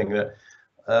is the thing that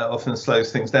often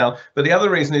slows things down. But the other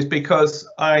reason is because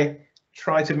I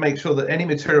try to make sure that any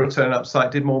material turning up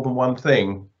site did more than one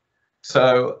thing.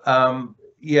 So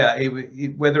yeah,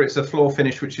 whether it's a floor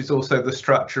finish, which is also the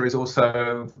structure, is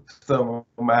also thermal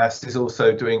mass, is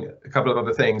also doing a couple of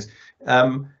other things,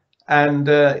 and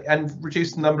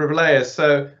reduce the number of layers.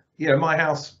 So, you know, my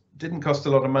house didn't cost a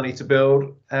lot of money to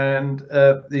build, and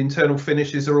the internal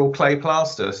finishes are all clay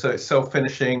plaster. So it's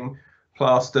self-finishing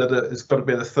plaster that has got a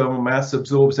bit of thermal mass,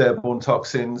 absorbs airborne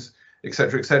toxins,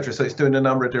 etc., etc. So it's doing a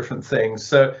number of different things.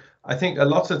 So I think a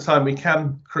lot of the time we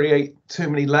can create too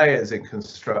many layers in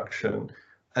construction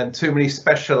and too many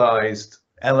specialized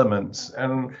elements.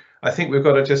 And I think we've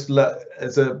got to just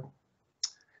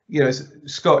you know,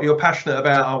 Scott, you're passionate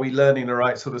about, are we learning the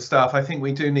right sort of stuff? I think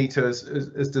we do need to,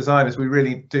 as designers, we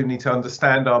really do need to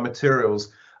understand our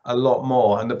materials a lot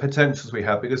more and the potentials we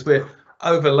have, because we're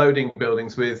overloading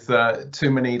buildings with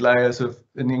too many layers of,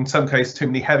 and in some cases, too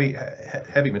many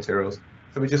heavy materials.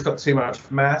 So we just got too much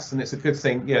mass, and it's a good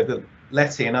thing, yeah, that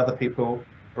Letty and other people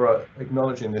are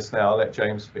acknowledging this now. I'll let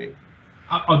James speak.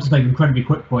 I'll just make an incredibly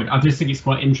quick point. I just think it's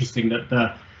quite interesting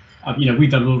that you know,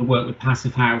 we've done a lot of work with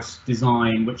passive house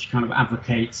design, which kind of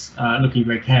advocates looking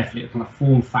very carefully at kind of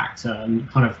form factor and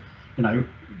kind of, you know,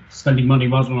 spending money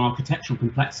rather on architectural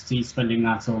complexity, spending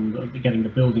that on getting the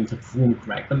building to perform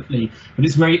correctly. But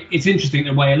it's interesting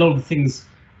in a way. A lot of the things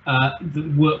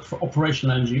that work for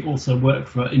operational energy also work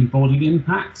for embodied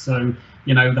impact. So,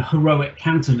 you know, the heroic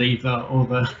cantilever, or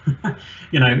the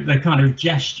you know, the kind of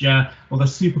gesture, or the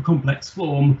super complex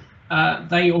form,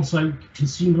 they also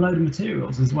consume a load of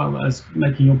materials, as well as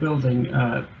making your building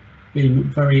being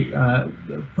very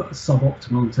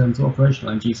suboptimal in terms of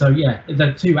operational energy. So yeah,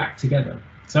 the two act together.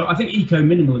 So I think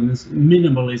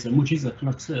eco-minimalism, which is a kind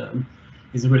of term,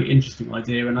 is a really interesting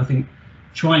idea, and I think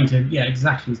trying to, yeah,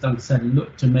 exactly as Duncan said,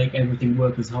 look to make everything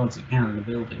work as hard as it can in the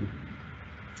building.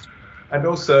 And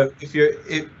also,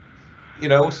 you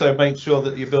know, also make sure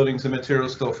that your building's a material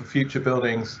store for future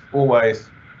buildings, always.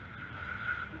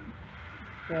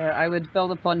 Yeah, I would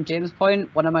build upon James' point.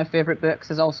 One of my favourite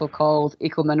books is also called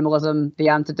Eco-Minimalism, The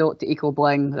Antidote to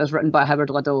Eco-Bling. It was written by Howard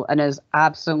Liddell and is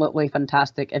absolutely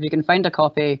fantastic. If you can find a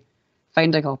copy,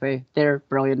 find a copy. They're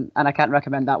brilliant, and I can't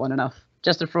recommend that one enough.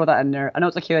 Just to throw that in there. I know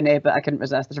it's a Q&A, but I couldn't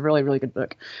resist. It's a really, really good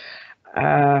book.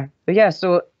 But yeah,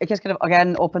 so it gets kind of,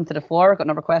 again, open to the floor. Got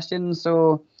another question.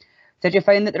 So did you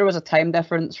find that there was a time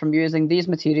difference from using these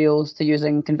materials to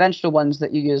using conventional ones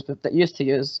that you used to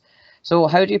use? So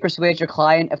how do you persuade your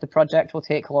client if the project will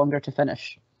take longer to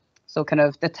finish? So kind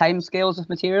of the time scales of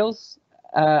materials.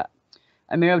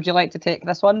 Amira, would you like to take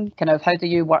this one? Kind of how do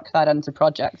you work that into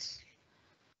projects?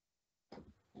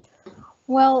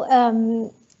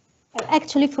 Well,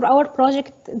 actually, for our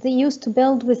project, they used to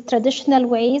build with traditional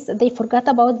ways. They forgot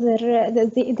about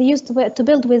they used to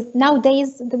build with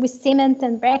nowadays with cement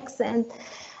and bricks, and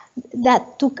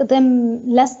that took them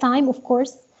less time, of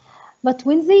course. But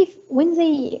when the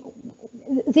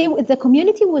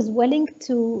community was willing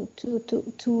to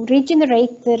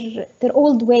regenerate their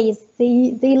old ways,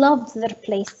 they loved their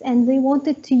place and they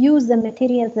wanted to use the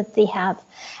materials that they have,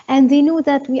 and they knew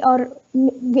that we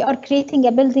are creating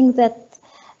a building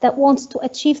that wants to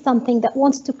achieve something, that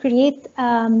wants to create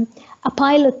a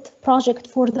pilot project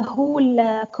for the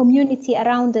whole community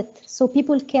around it, so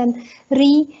people can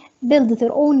rebuild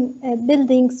their own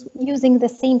buildings using the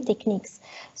same techniques.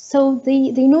 So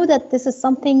they know that this is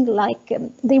something like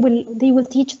they will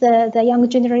teach the young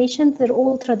generation their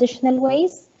old traditional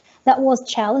ways. That was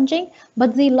challenging,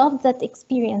 but they loved that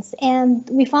experience. And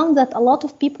we found that a lot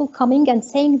of people coming and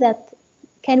saying that,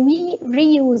 can we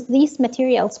reuse these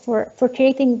materials for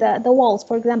creating the walls,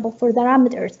 for example, for the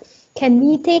parameters? Can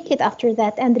we take it after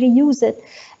that and reuse it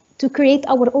to create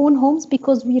our own homes,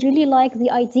 because we really like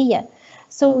the idea?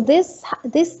 So this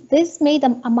made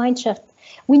a mind shift.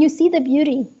 When you see the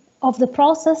beauty of the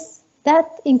process, that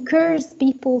encourages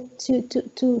people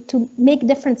to make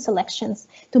different selections,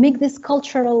 to make this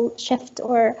cultural shift,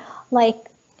 or like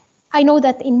I know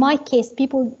that in my case,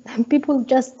 people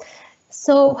just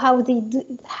saw how they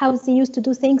used to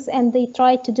do things and they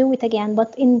try to do it again.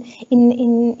 But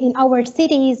in our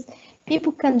cities,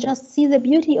 people can just see the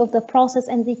beauty of the process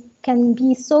and they can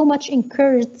be so much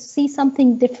encouraged to see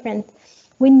something different.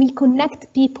 When we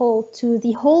connect people to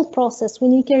the whole process,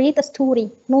 when we create a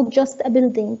story, not just a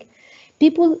building,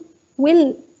 people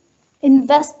will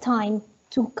invest time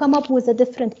to come up with a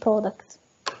different product.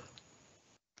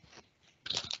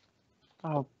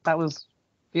 Oh, that was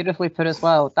beautifully put as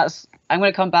well. I'm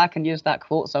going to come back and use that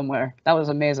quote somewhere. That was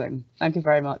amazing. Thank you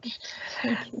very much.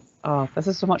 Thank you. Oh, this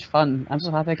is so much fun. I'm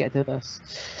so happy I get to do this.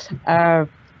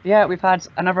 Yeah, we've had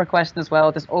another question as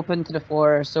well, just open to the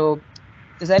floor. So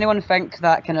does anyone think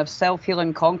that kind of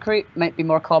self-healing concrete might be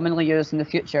more commonly used in the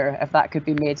future if that could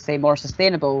be made, say, more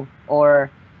sustainable? Or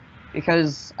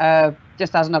because,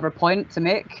 just as another point to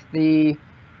make, the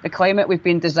climate we've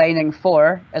been designing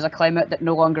for is a climate that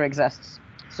no longer exists.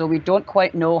 So we don't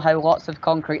quite know how lots of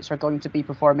concretes are going to be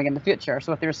performing in the future.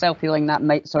 So if they're self-healing, that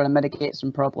might sort of mitigate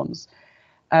some problems.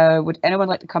 Would anyone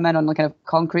like to come in on the kind of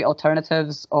concrete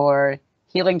alternatives or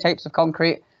healing types of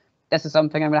concrete? This is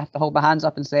something I'm gonna have to hold my hands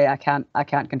up and say I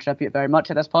can't contribute very much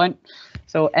at this point.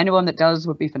 So anyone that does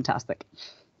would be fantastic.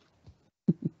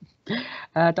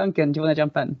 Duncan, do you want to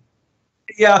jump in?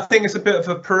 Yeah, I think it's a bit of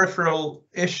a peripheral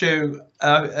issue.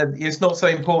 It's not so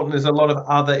important as a lot of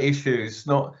other issues.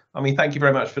 I mean, thank you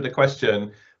very much for the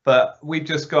question, but we've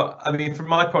just got, I mean, from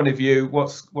my point of view,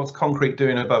 what's concrete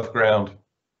doing above ground?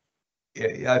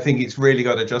 I think it's really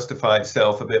got to justify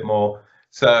itself a bit more.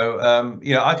 So,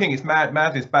 you know, I think it's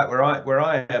madness back where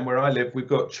I live. We've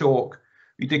got chalk.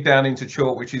 We dig down into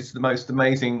chalk, which is the most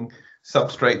amazing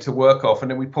substrate to work off, and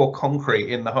then we pour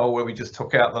concrete in the hole where we just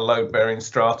took out the load-bearing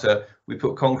strata. We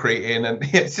put concrete in, and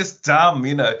it's just dumb,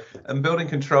 you know. And building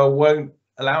control won't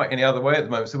allow it any other way at the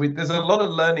moment. So there's a lot of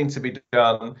learning to be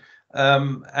done,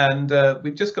 and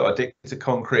we've just got addicted to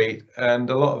concrete.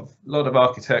 And a lot of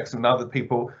architects and other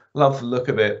people love the look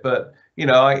of it, but you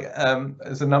know,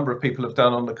 as a number of people have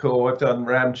done on the call, I've done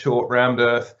rammed chalk, rammed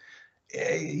earth.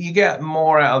 You get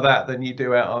more out of that than you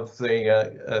do out of the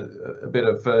a bit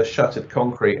of shuttered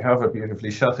concrete, however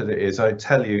beautifully shuttered it is. I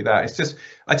tell you that. It's just,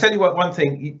 I tell you what, one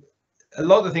thing, a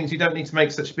lot of the things you don't need to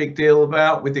make such a big deal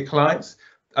about with your clients.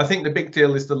 I think the big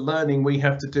deal is the learning we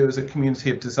have to do as a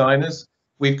community of designers.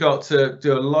 We've got to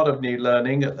do a lot of new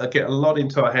learning, get a lot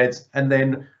into our heads, and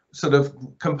then sort of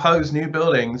compose new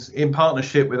buildings in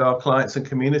partnership with our clients and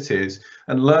communities,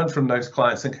 and learn from those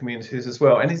clients and communities as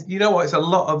well. And you know what, it's a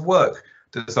lot of work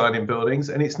designing buildings,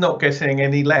 and it's not getting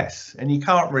any less. And you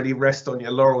can't really rest on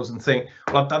your laurels and think,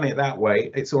 well, I've done it that way,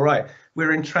 it's all right.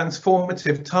 We're in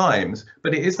transformative times,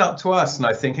 but it is up to us. And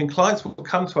I think, and clients will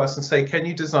come to us and say, can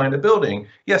you design a building?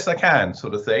 Yes, I can,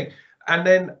 sort of thing. And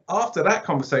then after that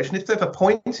conversation, if they've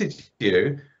appointed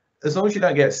you, as long as you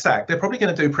don't get sacked, they're probably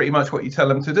going to do pretty much what you tell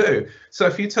them to do. So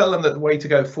if you tell them that the way to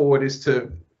go forward is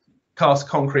to cast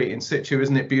concrete in situ,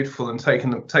 isn't it beautiful, and take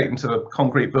them to a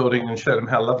concrete building and show them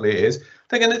how lovely it is,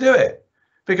 they're going to do it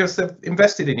because they've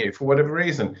invested in you for whatever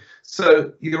reason.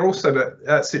 So you're also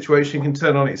that situation can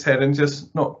turn on its head and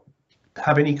just not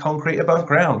have any concrete above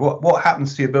ground. What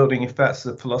happens to your building if that's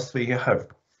the philosophy you have?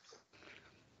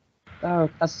 Oh,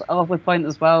 that's a lovely point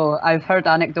as well. I've heard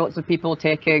anecdotes of people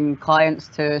taking clients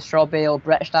to straw bale,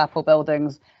 British apple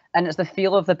buildings, and it's the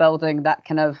feel of the building, that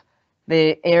kind of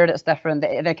the air that's different,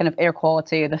 the kind of air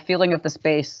quality, the feeling of the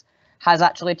space has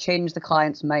actually changed the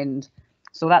client's mind.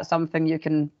 So that's something you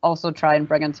can also try and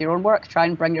bring into your own work. Try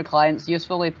and bring your clients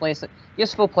useful places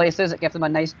that give them a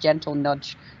nice gentle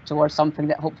nudge towards something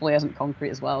that hopefully isn't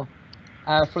concrete as well.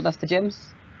 For this to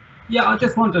James. Yeah, I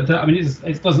just wanted to, I mean,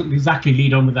 it doesn't exactly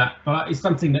lead on with that, but it's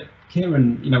something that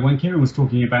Kiran, you know, when Kiran was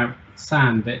talking about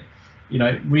sand, that, you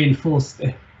know, reinforced,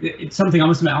 it's something I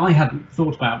must admit I hadn't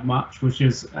thought about much, which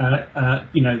is,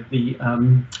 you know, the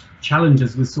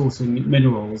challenges with sourcing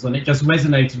minerals. And it just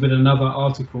resonated with another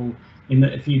article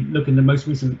if you look in the most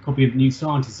recent copy of the New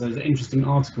Scientist, there's an interesting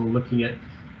article looking at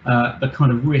the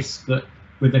kind of risk that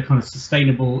with the kind of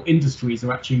sustainable industries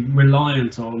are actually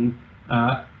reliant on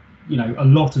you know, a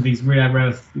lot of these rare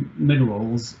earth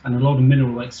minerals and a lot of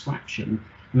mineral extraction.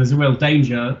 And there's a real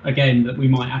danger, again, that we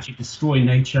might actually destroy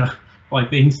nature by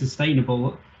being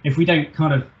sustainable if we don't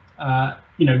kind of,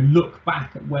 you know, look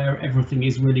back at where everything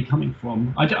is really coming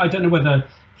from. I don't know whether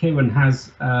Kiran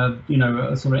has, you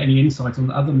know, sort of any insight on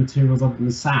other materials other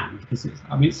than sand, because it's,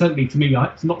 I mean, certainly to me,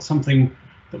 it's not something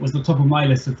that was the top of my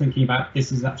list of thinking about.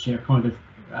 This is actually a kind of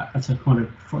at a kind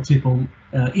of typical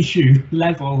issue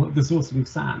level of the sourcing of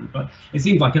sand, but it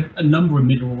seems like a number of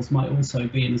minerals might also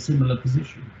be in a similar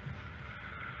position.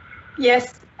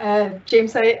 Yes,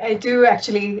 James, I do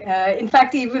actually. In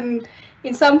fact, even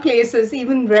in some places,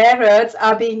 even rare earths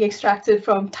are being extracted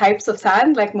from types of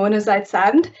sand, like monazite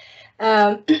sand.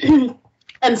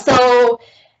 And so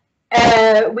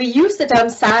we use the term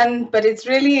sand, but it's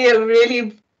really a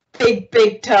really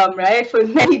big term, right? For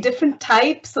many different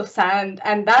types of sand,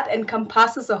 and that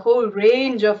encompasses a whole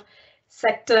range of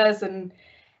sectors. And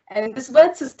this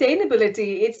word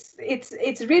sustainability,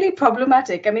 it's really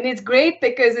problematic. I mean, it's great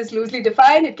because it's loosely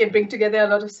defined. It can bring together a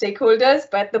lot of stakeholders,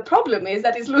 but the problem is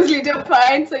that it's loosely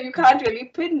defined, so you can't really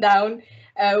pin down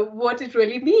what it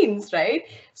really means, right?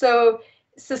 So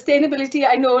sustainability,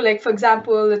 I know, like, for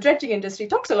example, the dredging industry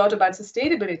talks a lot about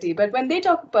sustainability, but when they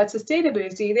talk about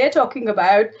sustainability, they're talking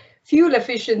about fuel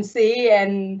efficiency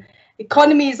and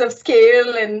economies of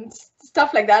scale and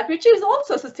stuff like that, which is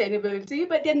also sustainability,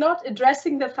 but they're not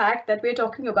addressing the fact that we're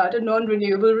talking about a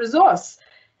non-renewable resource.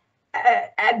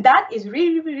 And that is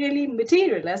really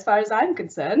material as far as I'm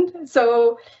concerned.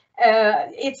 So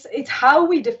it's how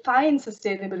we define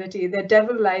sustainability. The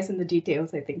devil lies in the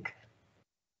details, I think.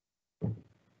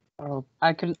 Well,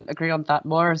 I couldn't agree on that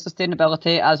more.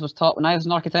 Sustainability, as was taught when I was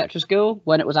in architecture school,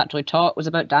 when it was actually taught, was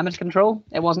about damage control.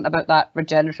 It wasn't about that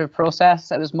regenerative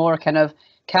process. It was more kind of,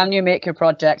 can you make your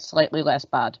project slightly less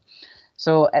bad?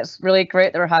 So it's really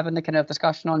great that we're having the kind of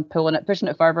discussion on pushing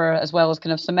it further, as well as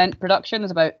kind of cement production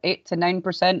is about 8 to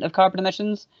 9% of carbon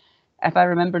emissions, if I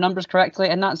remember numbers correctly,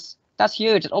 and that's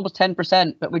huge. It's almost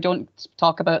 10%, but we don't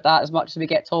talk about that as much as we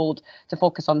get told to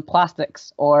focus on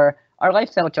plastics or our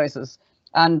lifestyle choices.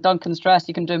 And Duncan stressed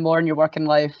you can do more in your working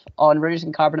life on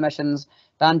reducing carbon emissions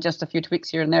than just a few tweaks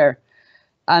here and there.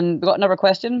 And we've got another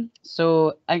question.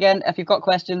 So again, if you've got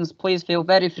questions, please feel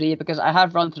very free, because I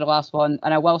have run through the last one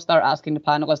and I will start asking the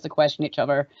panelists to question each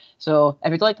other. So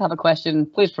if you'd like to have a question,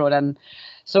 please throw it in.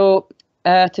 So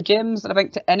to James, and I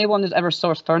think to anyone who's ever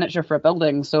sourced furniture for a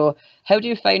building. So how do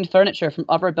you find furniture from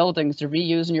other buildings to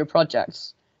reuse in your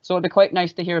projects? So it'd be quite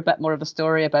nice to hear a bit more of the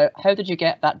story about how did you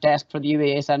get that desk for the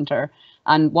UEA Centre,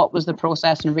 and what was the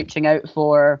process in reaching out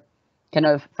for kind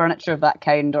of furniture of that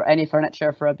kind, or any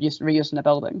furniture for reuse in a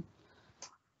building?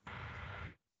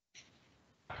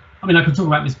 I mean, I can talk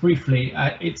about this briefly.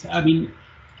 I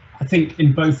think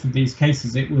in both of these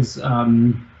cases it was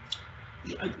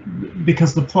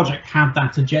because the project had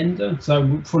that agenda.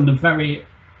 So from the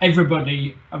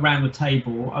everybody around the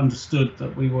table understood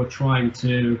that we were trying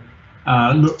to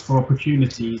look for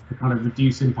opportunities to kind of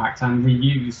reduce impact and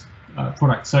reuse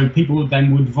products. So people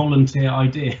then would volunteer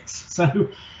ideas. So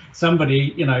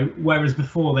somebody, whereas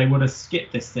before they would have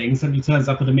skipped this thing, somebody turns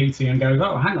up at a meeting and goes,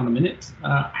 oh, hang on a minute,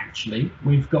 actually,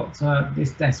 we've got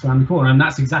this desk around the corner. And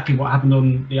that's exactly what happened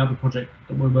on the other project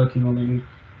that we're working on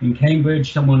in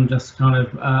Cambridge. Someone just kind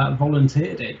of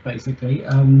volunteered it, basically.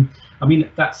 I mean,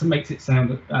 that makes it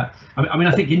sound,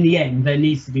 I think in the end, there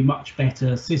needs to be much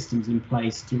better systems in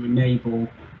place to enable,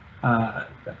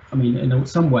 in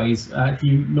some ways, if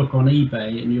you look on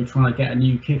eBay and you're trying to get a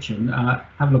new kitchen,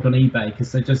 have a look on eBay,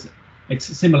 because it's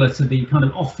similar to the kind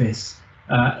of office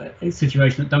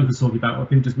situation that Duncan's talking about, where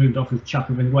people just moved off and chuck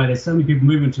everything away. There's so many people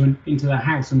moving into their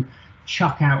house and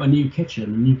chuck out a new kitchen,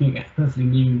 and you can get a perfectly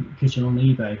new kitchen on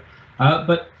eBay.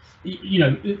 But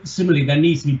similarly, there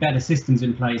needs to be better systems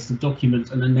in place to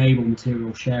document and enable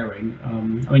material sharing.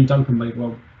 Duncan may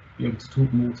well be able to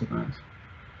talk more to that.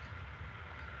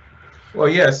 Well,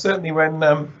 yeah, certainly when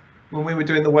we were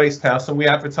doing the waste house and we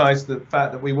advertised the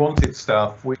fact that we wanted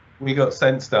stuff, we got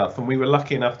sent stuff, and we were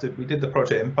lucky enough to, we did the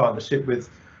project in partnership with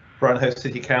Brighton Hove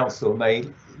City Council,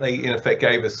 and they in effect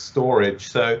gave us storage.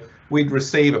 So we'd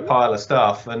receive a pile of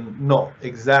stuff and not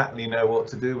exactly know what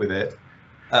to do with it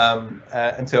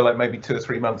until like maybe 2 or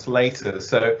 3 months later.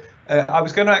 So I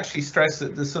was going to actually stress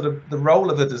that the role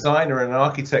of a designer and an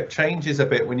architect changes a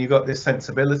bit when you've got this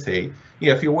sensibility.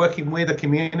 If you're working with a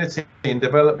community and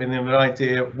developing an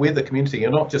idea with a community,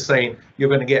 you're not just saying you're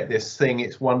going to get this thing,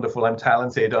 it's wonderful, I'm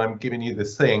talented, I'm giving you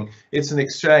this thing. It's an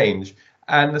exchange.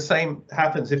 And the same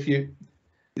happens the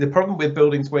problem with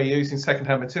buildings where you're using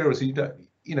secondhand materials, you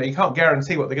can't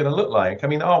guarantee what they're going to look like. I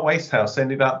mean, our waste house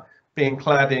ended up being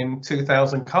clad in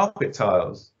 2,000 carpet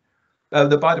tiles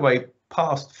that, by the way,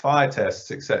 passed fire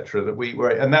tests, etc. That we were,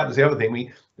 and that was the other thing.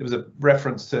 There was a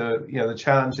reference to the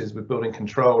challenges with building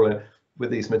control and with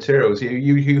these materials.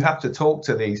 You have to talk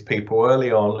to these people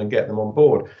early on and get them on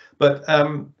board. But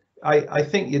I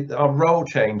think our role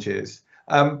changes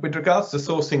with regards to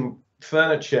sourcing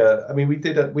furniture. I mean, we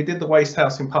did the waste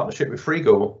house in partnership with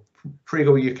Freegal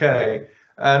UK,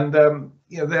 and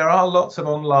there are lots of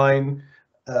online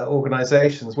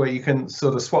organizations where you can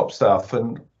sort of swap stuff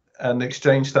and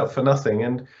exchange stuff for nothing.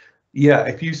 And Yeah,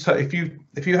 if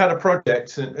you had a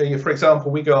project, for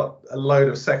example, we got a load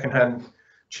of secondhand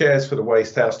chairs for the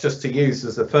waste house just to use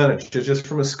as the furniture just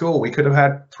from a school. We could have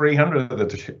had 300 of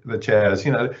the chairs.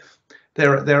 You know,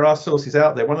 there are sources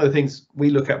out there. One of the things we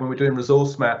look at when we're doing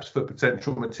resource maps for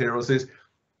potential materials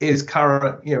is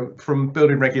current, you know, from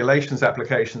building regulations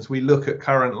applications, we look at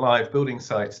current live building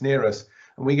sites near us,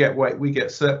 and we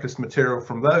get surplus material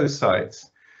from those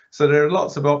sites. So there are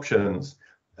lots of options.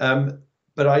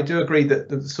 But I do agree that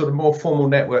the sort of more formal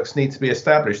networks need to be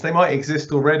established. They might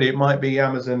exist already. It might be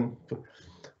Amazon,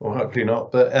 or hopefully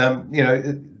not, but you know,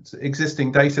 it's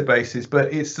existing databases.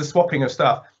 But it's the swapping of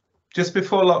stuff. Just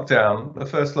before lockdown, the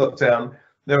first lockdown,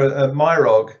 there were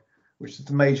MyROG, which is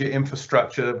the major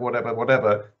infrastructure of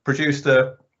whatever, produced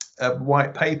a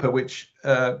white paper which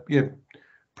you know,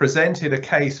 presented a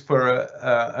case for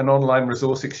an online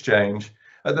resource exchange.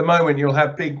 At the moment, you'll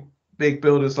have big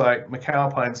builders like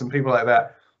McAlpines and people like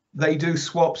that. They do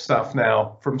swap stuff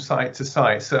now from site to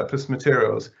site, surplus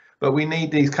materials, but we need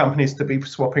these companies to be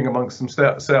swapping amongst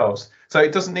themselves. So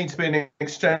it doesn't need to be an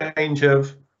exchange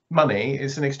of money,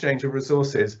 it's an exchange of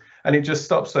resources, and it just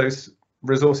stops those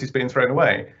resources being thrown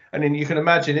away. And then you can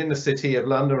imagine in the city of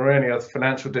London or any other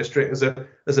financial district, as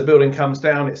a building comes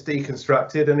down, it's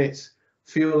deconstructed and it's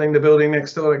fueling the building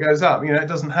next door that goes up. You know, it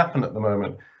doesn't happen at the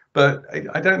moment. But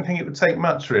I don't think it would take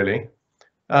much, really.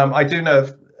 I do know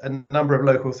of a number of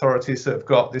local authorities that have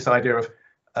got this idea of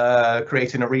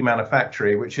creating a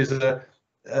remanufactory, which is a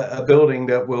building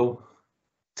that will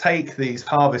take these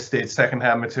harvested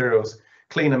secondhand materials,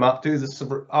 clean them up, do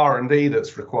the R&D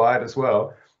that's required as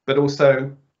well, but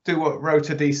also do what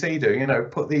Rota DC do, you know,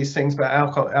 put these things back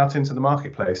out into the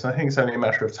marketplace. And I think it's only a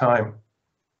matter of time,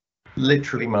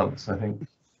 literally months, I think.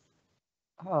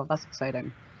 Oh, that's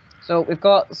exciting. So we've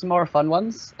got some more fun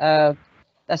ones.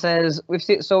 We've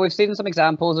seen some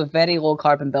examples of very low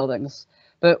carbon buildings,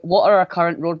 but what are our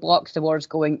current roadblocks towards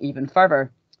going even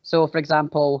further? So, for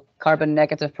example, carbon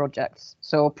negative projects.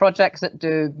 So projects that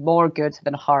do more good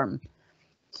than harm.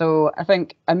 So I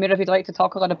think, Amira, if you'd like to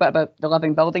talk a little bit about the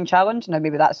Living Building Challenge and how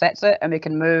maybe that sets it, and we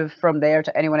can move from there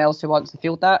to anyone else who wants to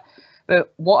field that.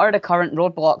 But what are the current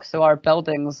roadblocks to our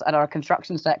buildings and our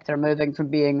construction sector moving from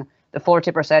being the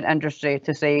 40% industry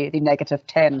to, say, the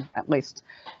 -10 at least?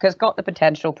 Because it's got the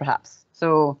potential, perhaps.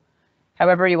 So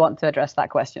however you want to address that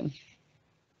question.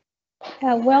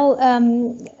 Well,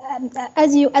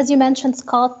 as you mentioned,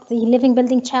 Scott, the Living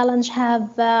Building Challenge have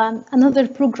another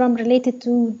program related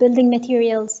to building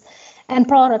materials and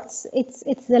products. It's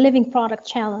the Living Product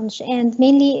Challenge, and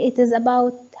mainly it is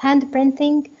about hand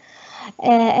printing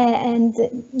and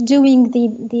doing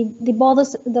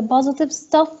the positive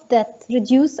stuff that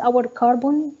reduce our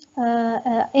carbon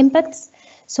impacts.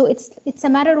 So it's a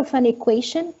matter of an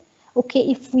equation. Okay,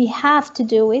 if we have to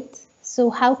do it, so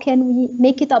how can we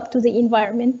make it up to the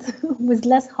environment with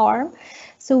less harm?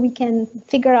 So we can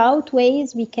figure out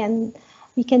ways we can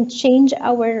change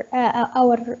our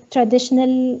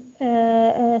traditional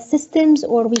systems,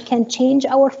 or we can change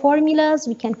our formulas.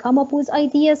 We can come up with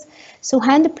ideas. So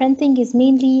hand printing is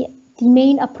mainly the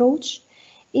main approach.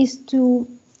 Is to,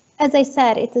 as I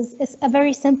said, it's a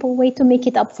very simple way to make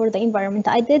it up for the environment.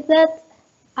 I did that.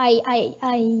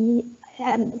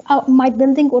 My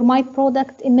building or my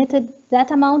product emitted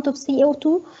that amount of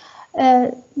CO2,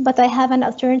 but I have an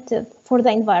alternative for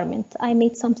the environment. I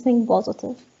made something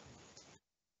positive.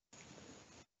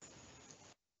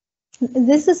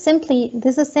 This is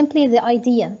simply the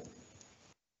idea.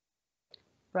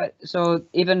 Right. So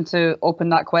even to open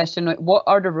that question, what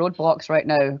are the roadblocks right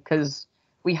now? Because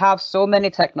we have so many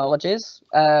technologies.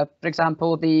 For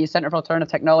example, the Centre for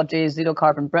Alternative Technologies Zero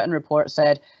Carbon Britain report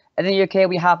said, in the UK,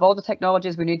 we have all the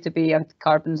technologies we need to be a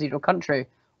carbon zero country.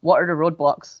 What are the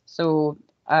roadblocks? So,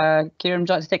 Kiran, would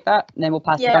you like to take that? And then we'll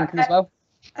pass to Duncan as well.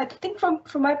 I think from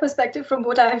my perspective, from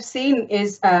what I've seen,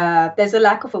 is there's a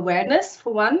lack of awareness,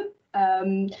 for one,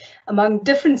 among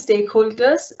different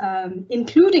stakeholders,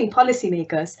 including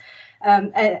policymakers.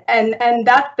 And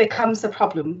that becomes a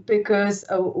problem, because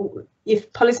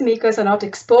if policymakers are not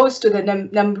exposed to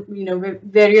the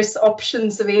various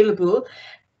options available,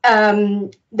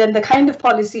 then the kind of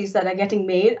policies that are getting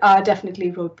made are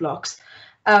definitely roadblocks.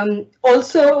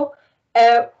 Also,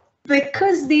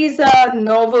 because these are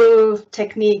novel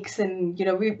techniques, and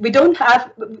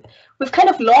we've kind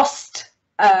of lost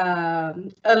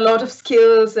a lot of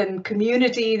skills and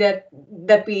community that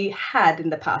we had in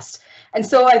the past. And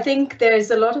so I think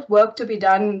there's a lot of work to be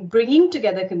done, bringing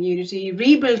together community,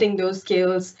 rebuilding those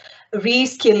skills,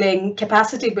 reskilling,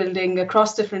 capacity building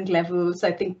across different levels.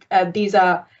 I think these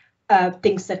are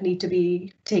things that need to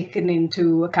be taken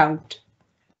into account.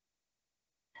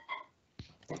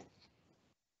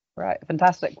 Right,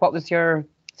 fantastic. What was your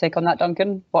take on that,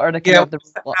 Duncan? What are the kind of the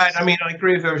roadblocks? I mean, I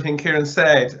agree with everything Kiran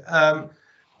said.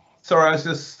 Sorry, I was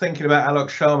just thinking about Alok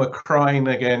Sharma crying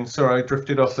again. Sorry, I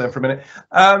drifted off there for a minute.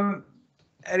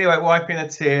 Anyway, wiping a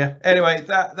tear. Anyway,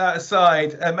 that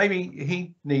aside, maybe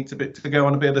he needs a bit to go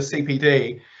on a bit of the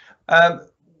CPD.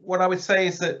 What I would say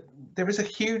is that there is a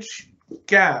huge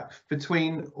gap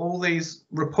between all these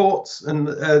reports and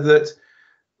that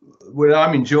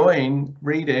I'm enjoying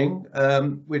reading,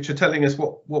 which are telling us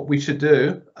what we should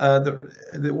do,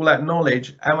 all that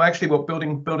knowledge, and actually what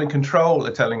building control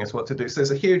are telling us what to do. So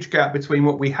there's a huge gap between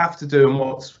what we have to do and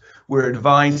what we're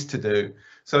advised to do.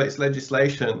 So it's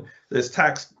legislation. There's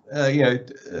tax,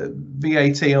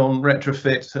 VAT on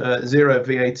retrofit, zero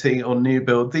VAT on new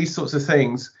build. These sorts of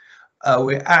things.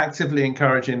 We're actively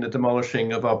encouraging the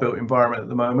demolishing of our built environment at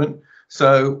the moment.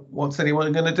 So what's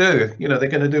anyone going to do? You know, they're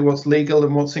going to do what's legal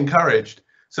and what's encouraged.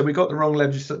 So we got the wrong we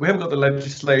haven't got the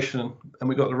legislation, and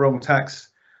we got the wrong tax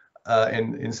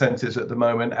incentives at the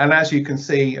moment. And as you can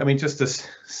see, I mean, just a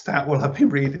stat while I've been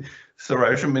reading, sorry,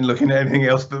 I shouldn't have been looking at anything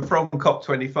else, but from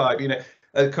COP25, you know,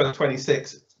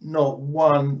 COP26, not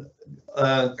one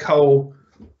coal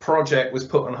project was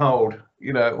put on hold.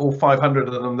 You know, all 500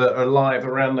 of them that are live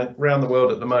around the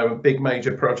world at the moment, big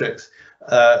major projects,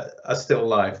 are still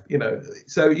live. You know,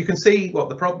 so you can see what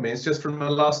the problem is just from the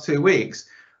last 2 weeks.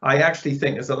 I actually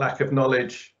think there's a lack of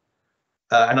knowledge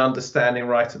and understanding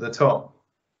right at the top.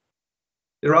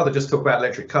 They'd rather just talk about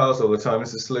electric cars all the time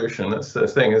as a solution. That's the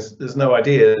thing. There's no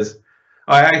ideas.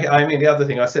 I mean, the other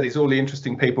thing I said is all the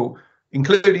interesting people,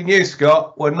 including you,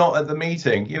 Scott, were not at the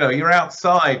meeting. You know, you're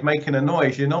outside making a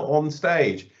noise. You're not on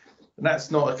stage. And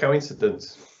that's not a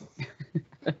coincidence.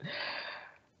 But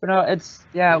no, it's,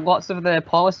 yeah, lots of the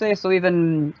policy. So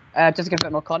even just to give a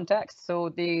bit more context, so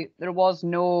there was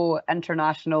no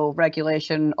international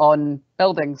regulation on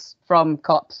buildings from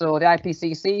COP. So the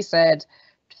IPCC said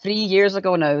 3 years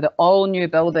ago now that all new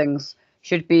buildings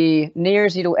should be near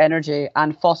zero energy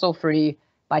and fossil free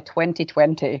by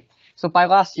 2020. So by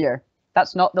last year,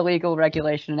 that's not the legal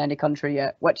regulation in any country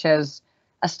yet, which is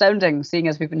astounding, seeing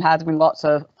as we've been having lots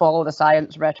of follow the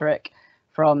science rhetoric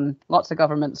from lots of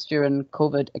governments during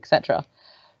COVID, etc.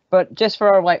 But just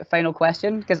for our final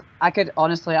question, because I could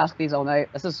honestly ask these all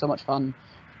night, this is so much fun.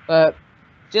 But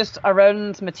just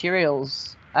around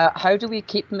materials, how do we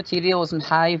keep materials in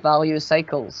high value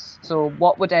cycles? So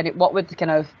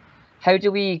how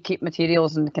do we keep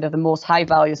materials in kind of the most high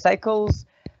value cycles?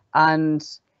 And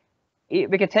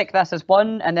we could take this as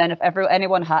one, and then if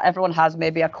everyone has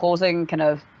maybe a closing kind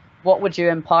of, what would you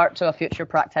impart to a future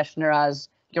practitioner as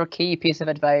your key piece of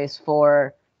advice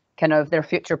for kind of their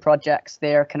future projects,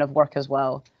 their kind of work as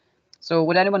well? So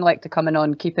would anyone like to come in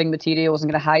on keeping materials in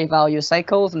kind of high value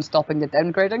cycles and stopping the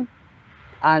downgrading?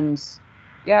 And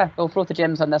yeah, we'll throw to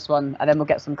James on this one, and then we'll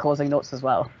get some closing notes as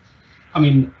well. I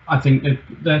mean, I think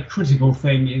the critical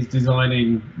thing is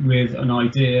designing with an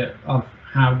idea of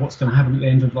what's going to happen at the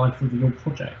end of life of your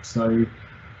project. So,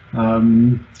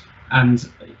 and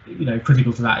you know,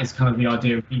 critical to that is kind of the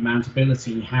idea of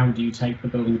demountability. How do you take the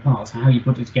building apart? How you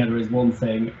put it together is one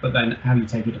thing, but then how you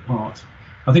take it apart.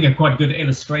 I think a quite good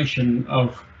illustration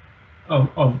of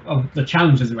the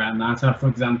challenges around that are, for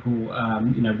example,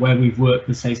 you know, where we've worked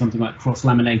with, say, something like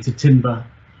cross-laminated timber.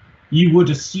 You would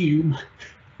assume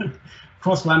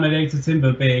cross-laminated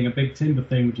timber being a big timber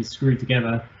thing which is screwed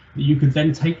together, you could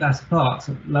then take that apart.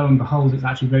 Lo and behold, it's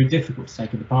actually very difficult to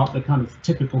take it apart. The kind of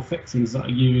typical fixings that are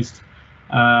used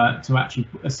to actually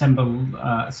assemble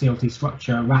a CLT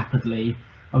structure rapidly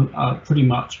are pretty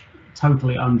much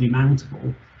totally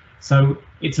undemountable. So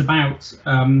it's about, so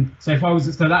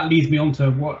that leads me on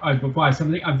to what I'd advise.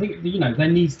 I think, you know, there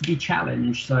needs to be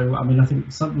challenge. So, I mean, I think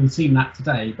we've seen that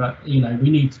today, but, you know, we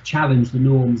need to challenge the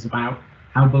norms about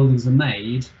how buildings are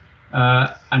made,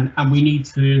 and we need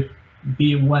to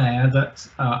be aware that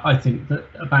I think that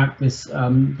about this,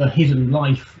 the hidden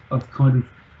life of kind of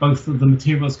both of the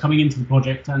materials coming into the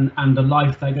project and the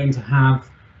life they're going to have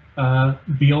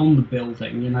beyond the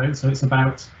building, you know. So it's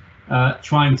about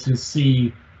trying to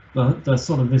see the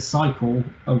sort of this cycle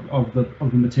of the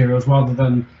materials, rather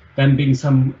than them being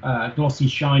some glossy,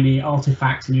 shiny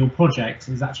artifacts in your project.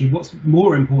 Is actually what's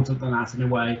more important than that, in a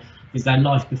way, is their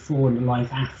life before and the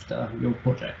life after your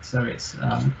project. So it's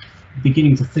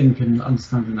beginning to think and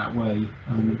understand in that way.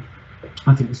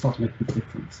 I think will start to make a big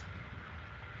difference.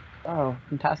 Oh,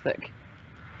 fantastic.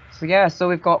 So yeah, so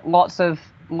we've got lots and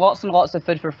lots of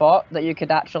food for thought that you could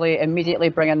actually immediately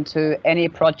bring into any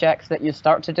projects that you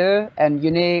start to do in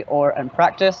uni or in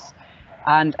practice,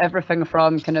 and everything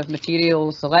from kind of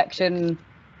material selection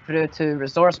through to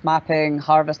resource mapping,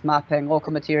 harvest mapping,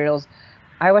 local materials.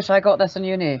 I wish I got this in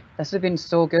uni. This would have been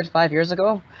so good 5 years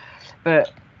ago.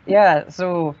 But yeah,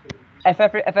 so if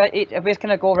we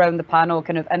kind of go around the panel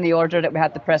kind of in the order that we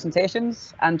had the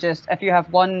presentations, and just if you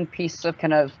have one piece of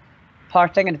kind of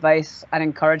parting advice and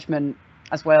encouragement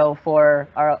as well for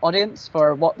our audience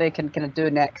for what they can kind of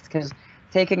do next, because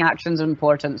taking action is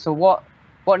important. So what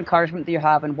encouragement do you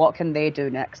have, and what can they do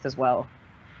next as well?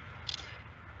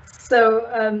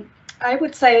 So I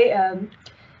would say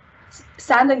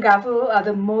sand and gravel are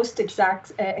the most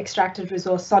extracted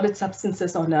resource solid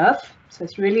substances on Earth. So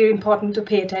it's really important to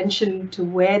pay attention to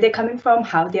where they're coming from,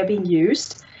 how they're being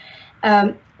used.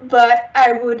 But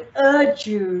I would urge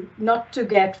you not to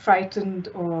get frightened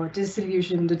or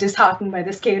disillusioned or disheartened by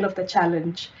the scale of the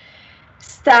challenge.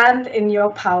 Stand in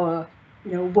your power,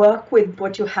 work with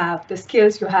what you have, the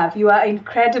skills you have. You are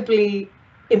incredibly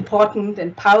important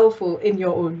and powerful in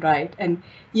your own right. And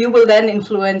you will then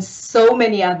influence so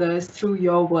many others through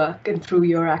your work and through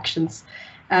your actions,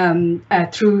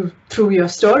 through your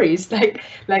stories, like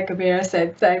Amira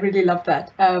said. So I really love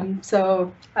that.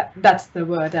 So that's the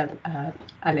word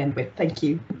I'll end with. Thank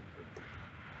you.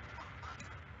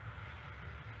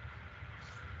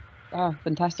 Oh,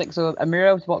 fantastic. So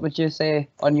Amira, what would you say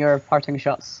on your parting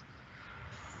shots?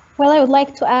 Well, I would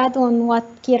like to add on what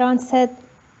Kiran said.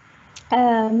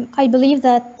 I believe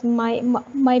that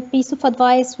my piece of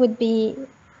advice would be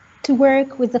to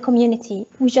work with the community.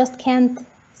 We just can't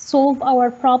solve our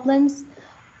problems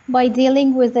by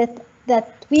dealing with it,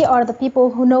 that we are the people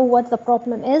who know what the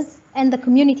problem is and the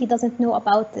community doesn't know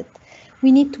about it.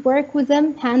 We need to work with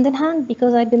them hand in hand,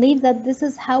 because I believe that this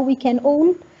is how we can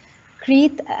all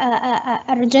create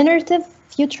a regenerative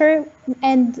future,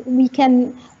 and we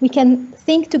can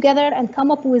think together and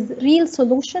come up with real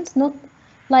solutions, not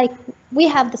like we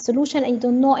have the solution and you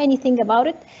don't know anything about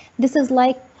it. This is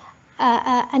like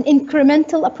an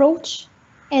incremental approach,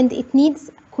 and it needs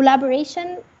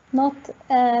collaboration, not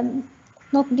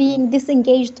being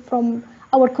disengaged from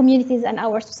our communities and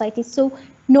our societies. So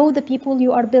know the people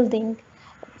you are building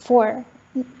for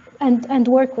and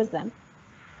work with them.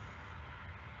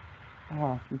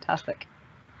 Oh, fantastic.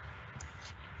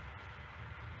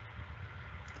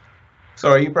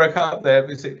 Sorry, you broke up there.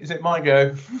 Is it my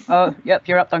go? Oh, yep,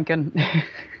 you're up, Duncan.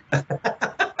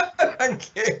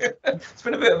 Thank you. It's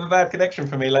been a bit of a bad connection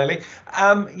for me lately.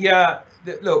 Yeah,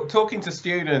 look, talking to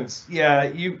students, yeah,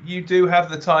 you do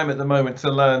have the time at the moment to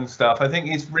learn stuff. I think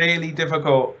it's really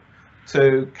difficult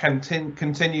to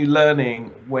continue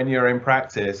learning when you're in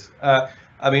practice.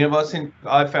 I mean, what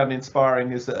I've found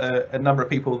inspiring is that a number of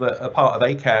people that are part of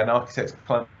ACAN, Architects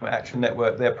Climate Action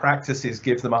Network, their practices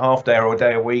give them a half day or a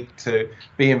day a week to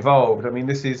be involved. I mean,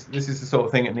 this is the sort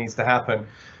of thing that needs to happen.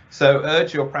 So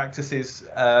urge your practices,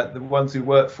 the ones who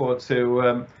work for,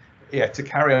 to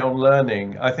carry on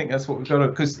learning. I think that's what we've got to,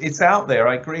 because it's out there.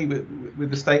 I agree with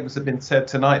the statements that have been said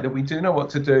tonight, that we do know what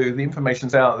to do. The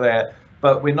information's out there,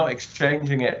 but we're not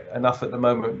exchanging it enough at the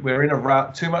moment. We're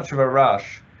in too much of a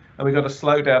rush. And we've got to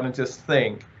slow down and just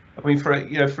think. I mean, for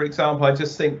example, I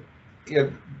just think,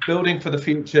 building for the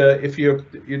future. If you're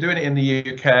doing it in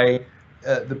the UK,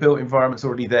 the built environment's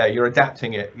already there. You're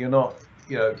adapting it. You're not,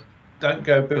 don't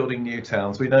go building new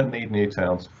towns. We don't need new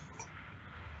towns.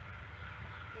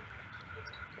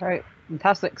 Right,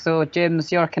 fantastic. So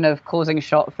James, your kind of closing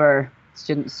shot for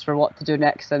students for what to do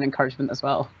next and encouragement as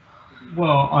well.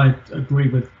 Well, I agree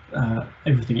with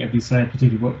everything everybody said,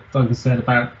 particularly what Duncan said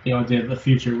about the idea that the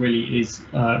future really is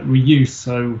reuse.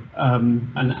 So,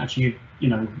 and actually,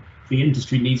 the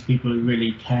industry needs people who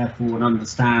really care for and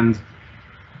understand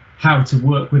how to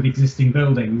work with existing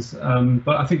buildings.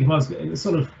 But I think the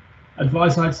sort of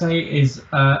advice I'd say is,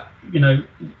 and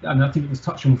I think it was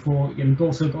touched on before, you've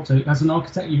also got to, as an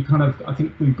architect, I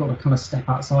think we've got to kind of step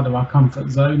outside of our comfort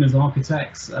zone as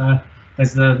architects.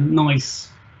 There's the nice,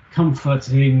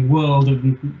 comforting world of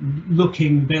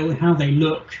building, how they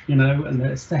look, and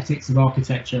the aesthetics of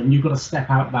architecture, and you've got to step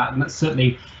out of that. And that's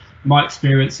certainly my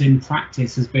experience in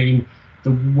practice has been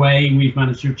the way we've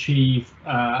managed to achieve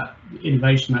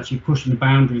innovation, actually pushing the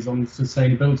boundaries on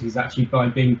sustainability, is actually by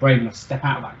being brave enough to step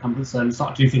out of that comfort zone and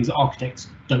start to do things that architects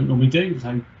don't normally do.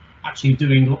 So actually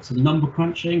doing lots of number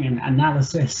crunching and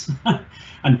analysis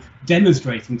and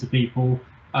demonstrating to people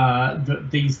that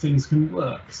these things can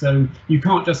work. So you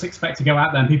can't just expect to go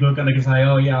out there and people are going to say,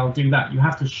 oh yeah, I'll do that. You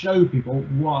have to show people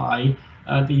why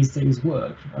these things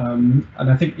work. And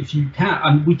I think if you can,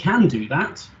 and we can do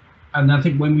that, and I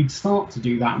think when we start to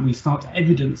do that and we start to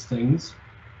evidence things,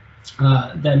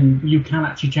 then you can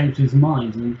actually change people's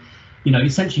minds. And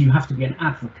essentially you have to be an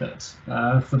advocate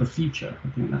for the future. I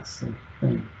think that's the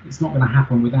thing. It's not going to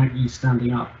happen without you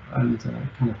standing up and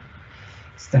kind of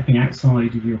stepping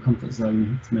outside of your comfort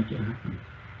zone to make it happen.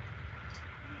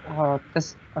 Oh,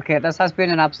 this has been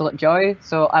an absolute joy.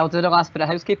 So I'll do the last bit of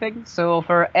housekeeping. So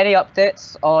for any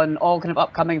updates on all kind of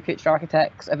upcoming Future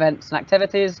Architects events and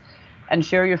activities,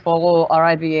 ensure you follow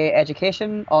RIBA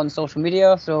Education on social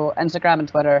media, so Instagram and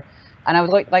Twitter. And I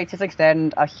would like to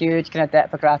extend a huge kind of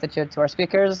debt of gratitude to our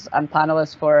speakers and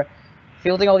panelists for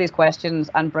fielding all these questions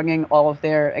and bringing all of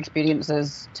their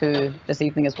experiences to this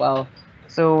evening as well.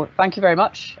 So thank you very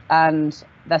much. And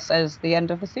this is the end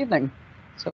of this evening.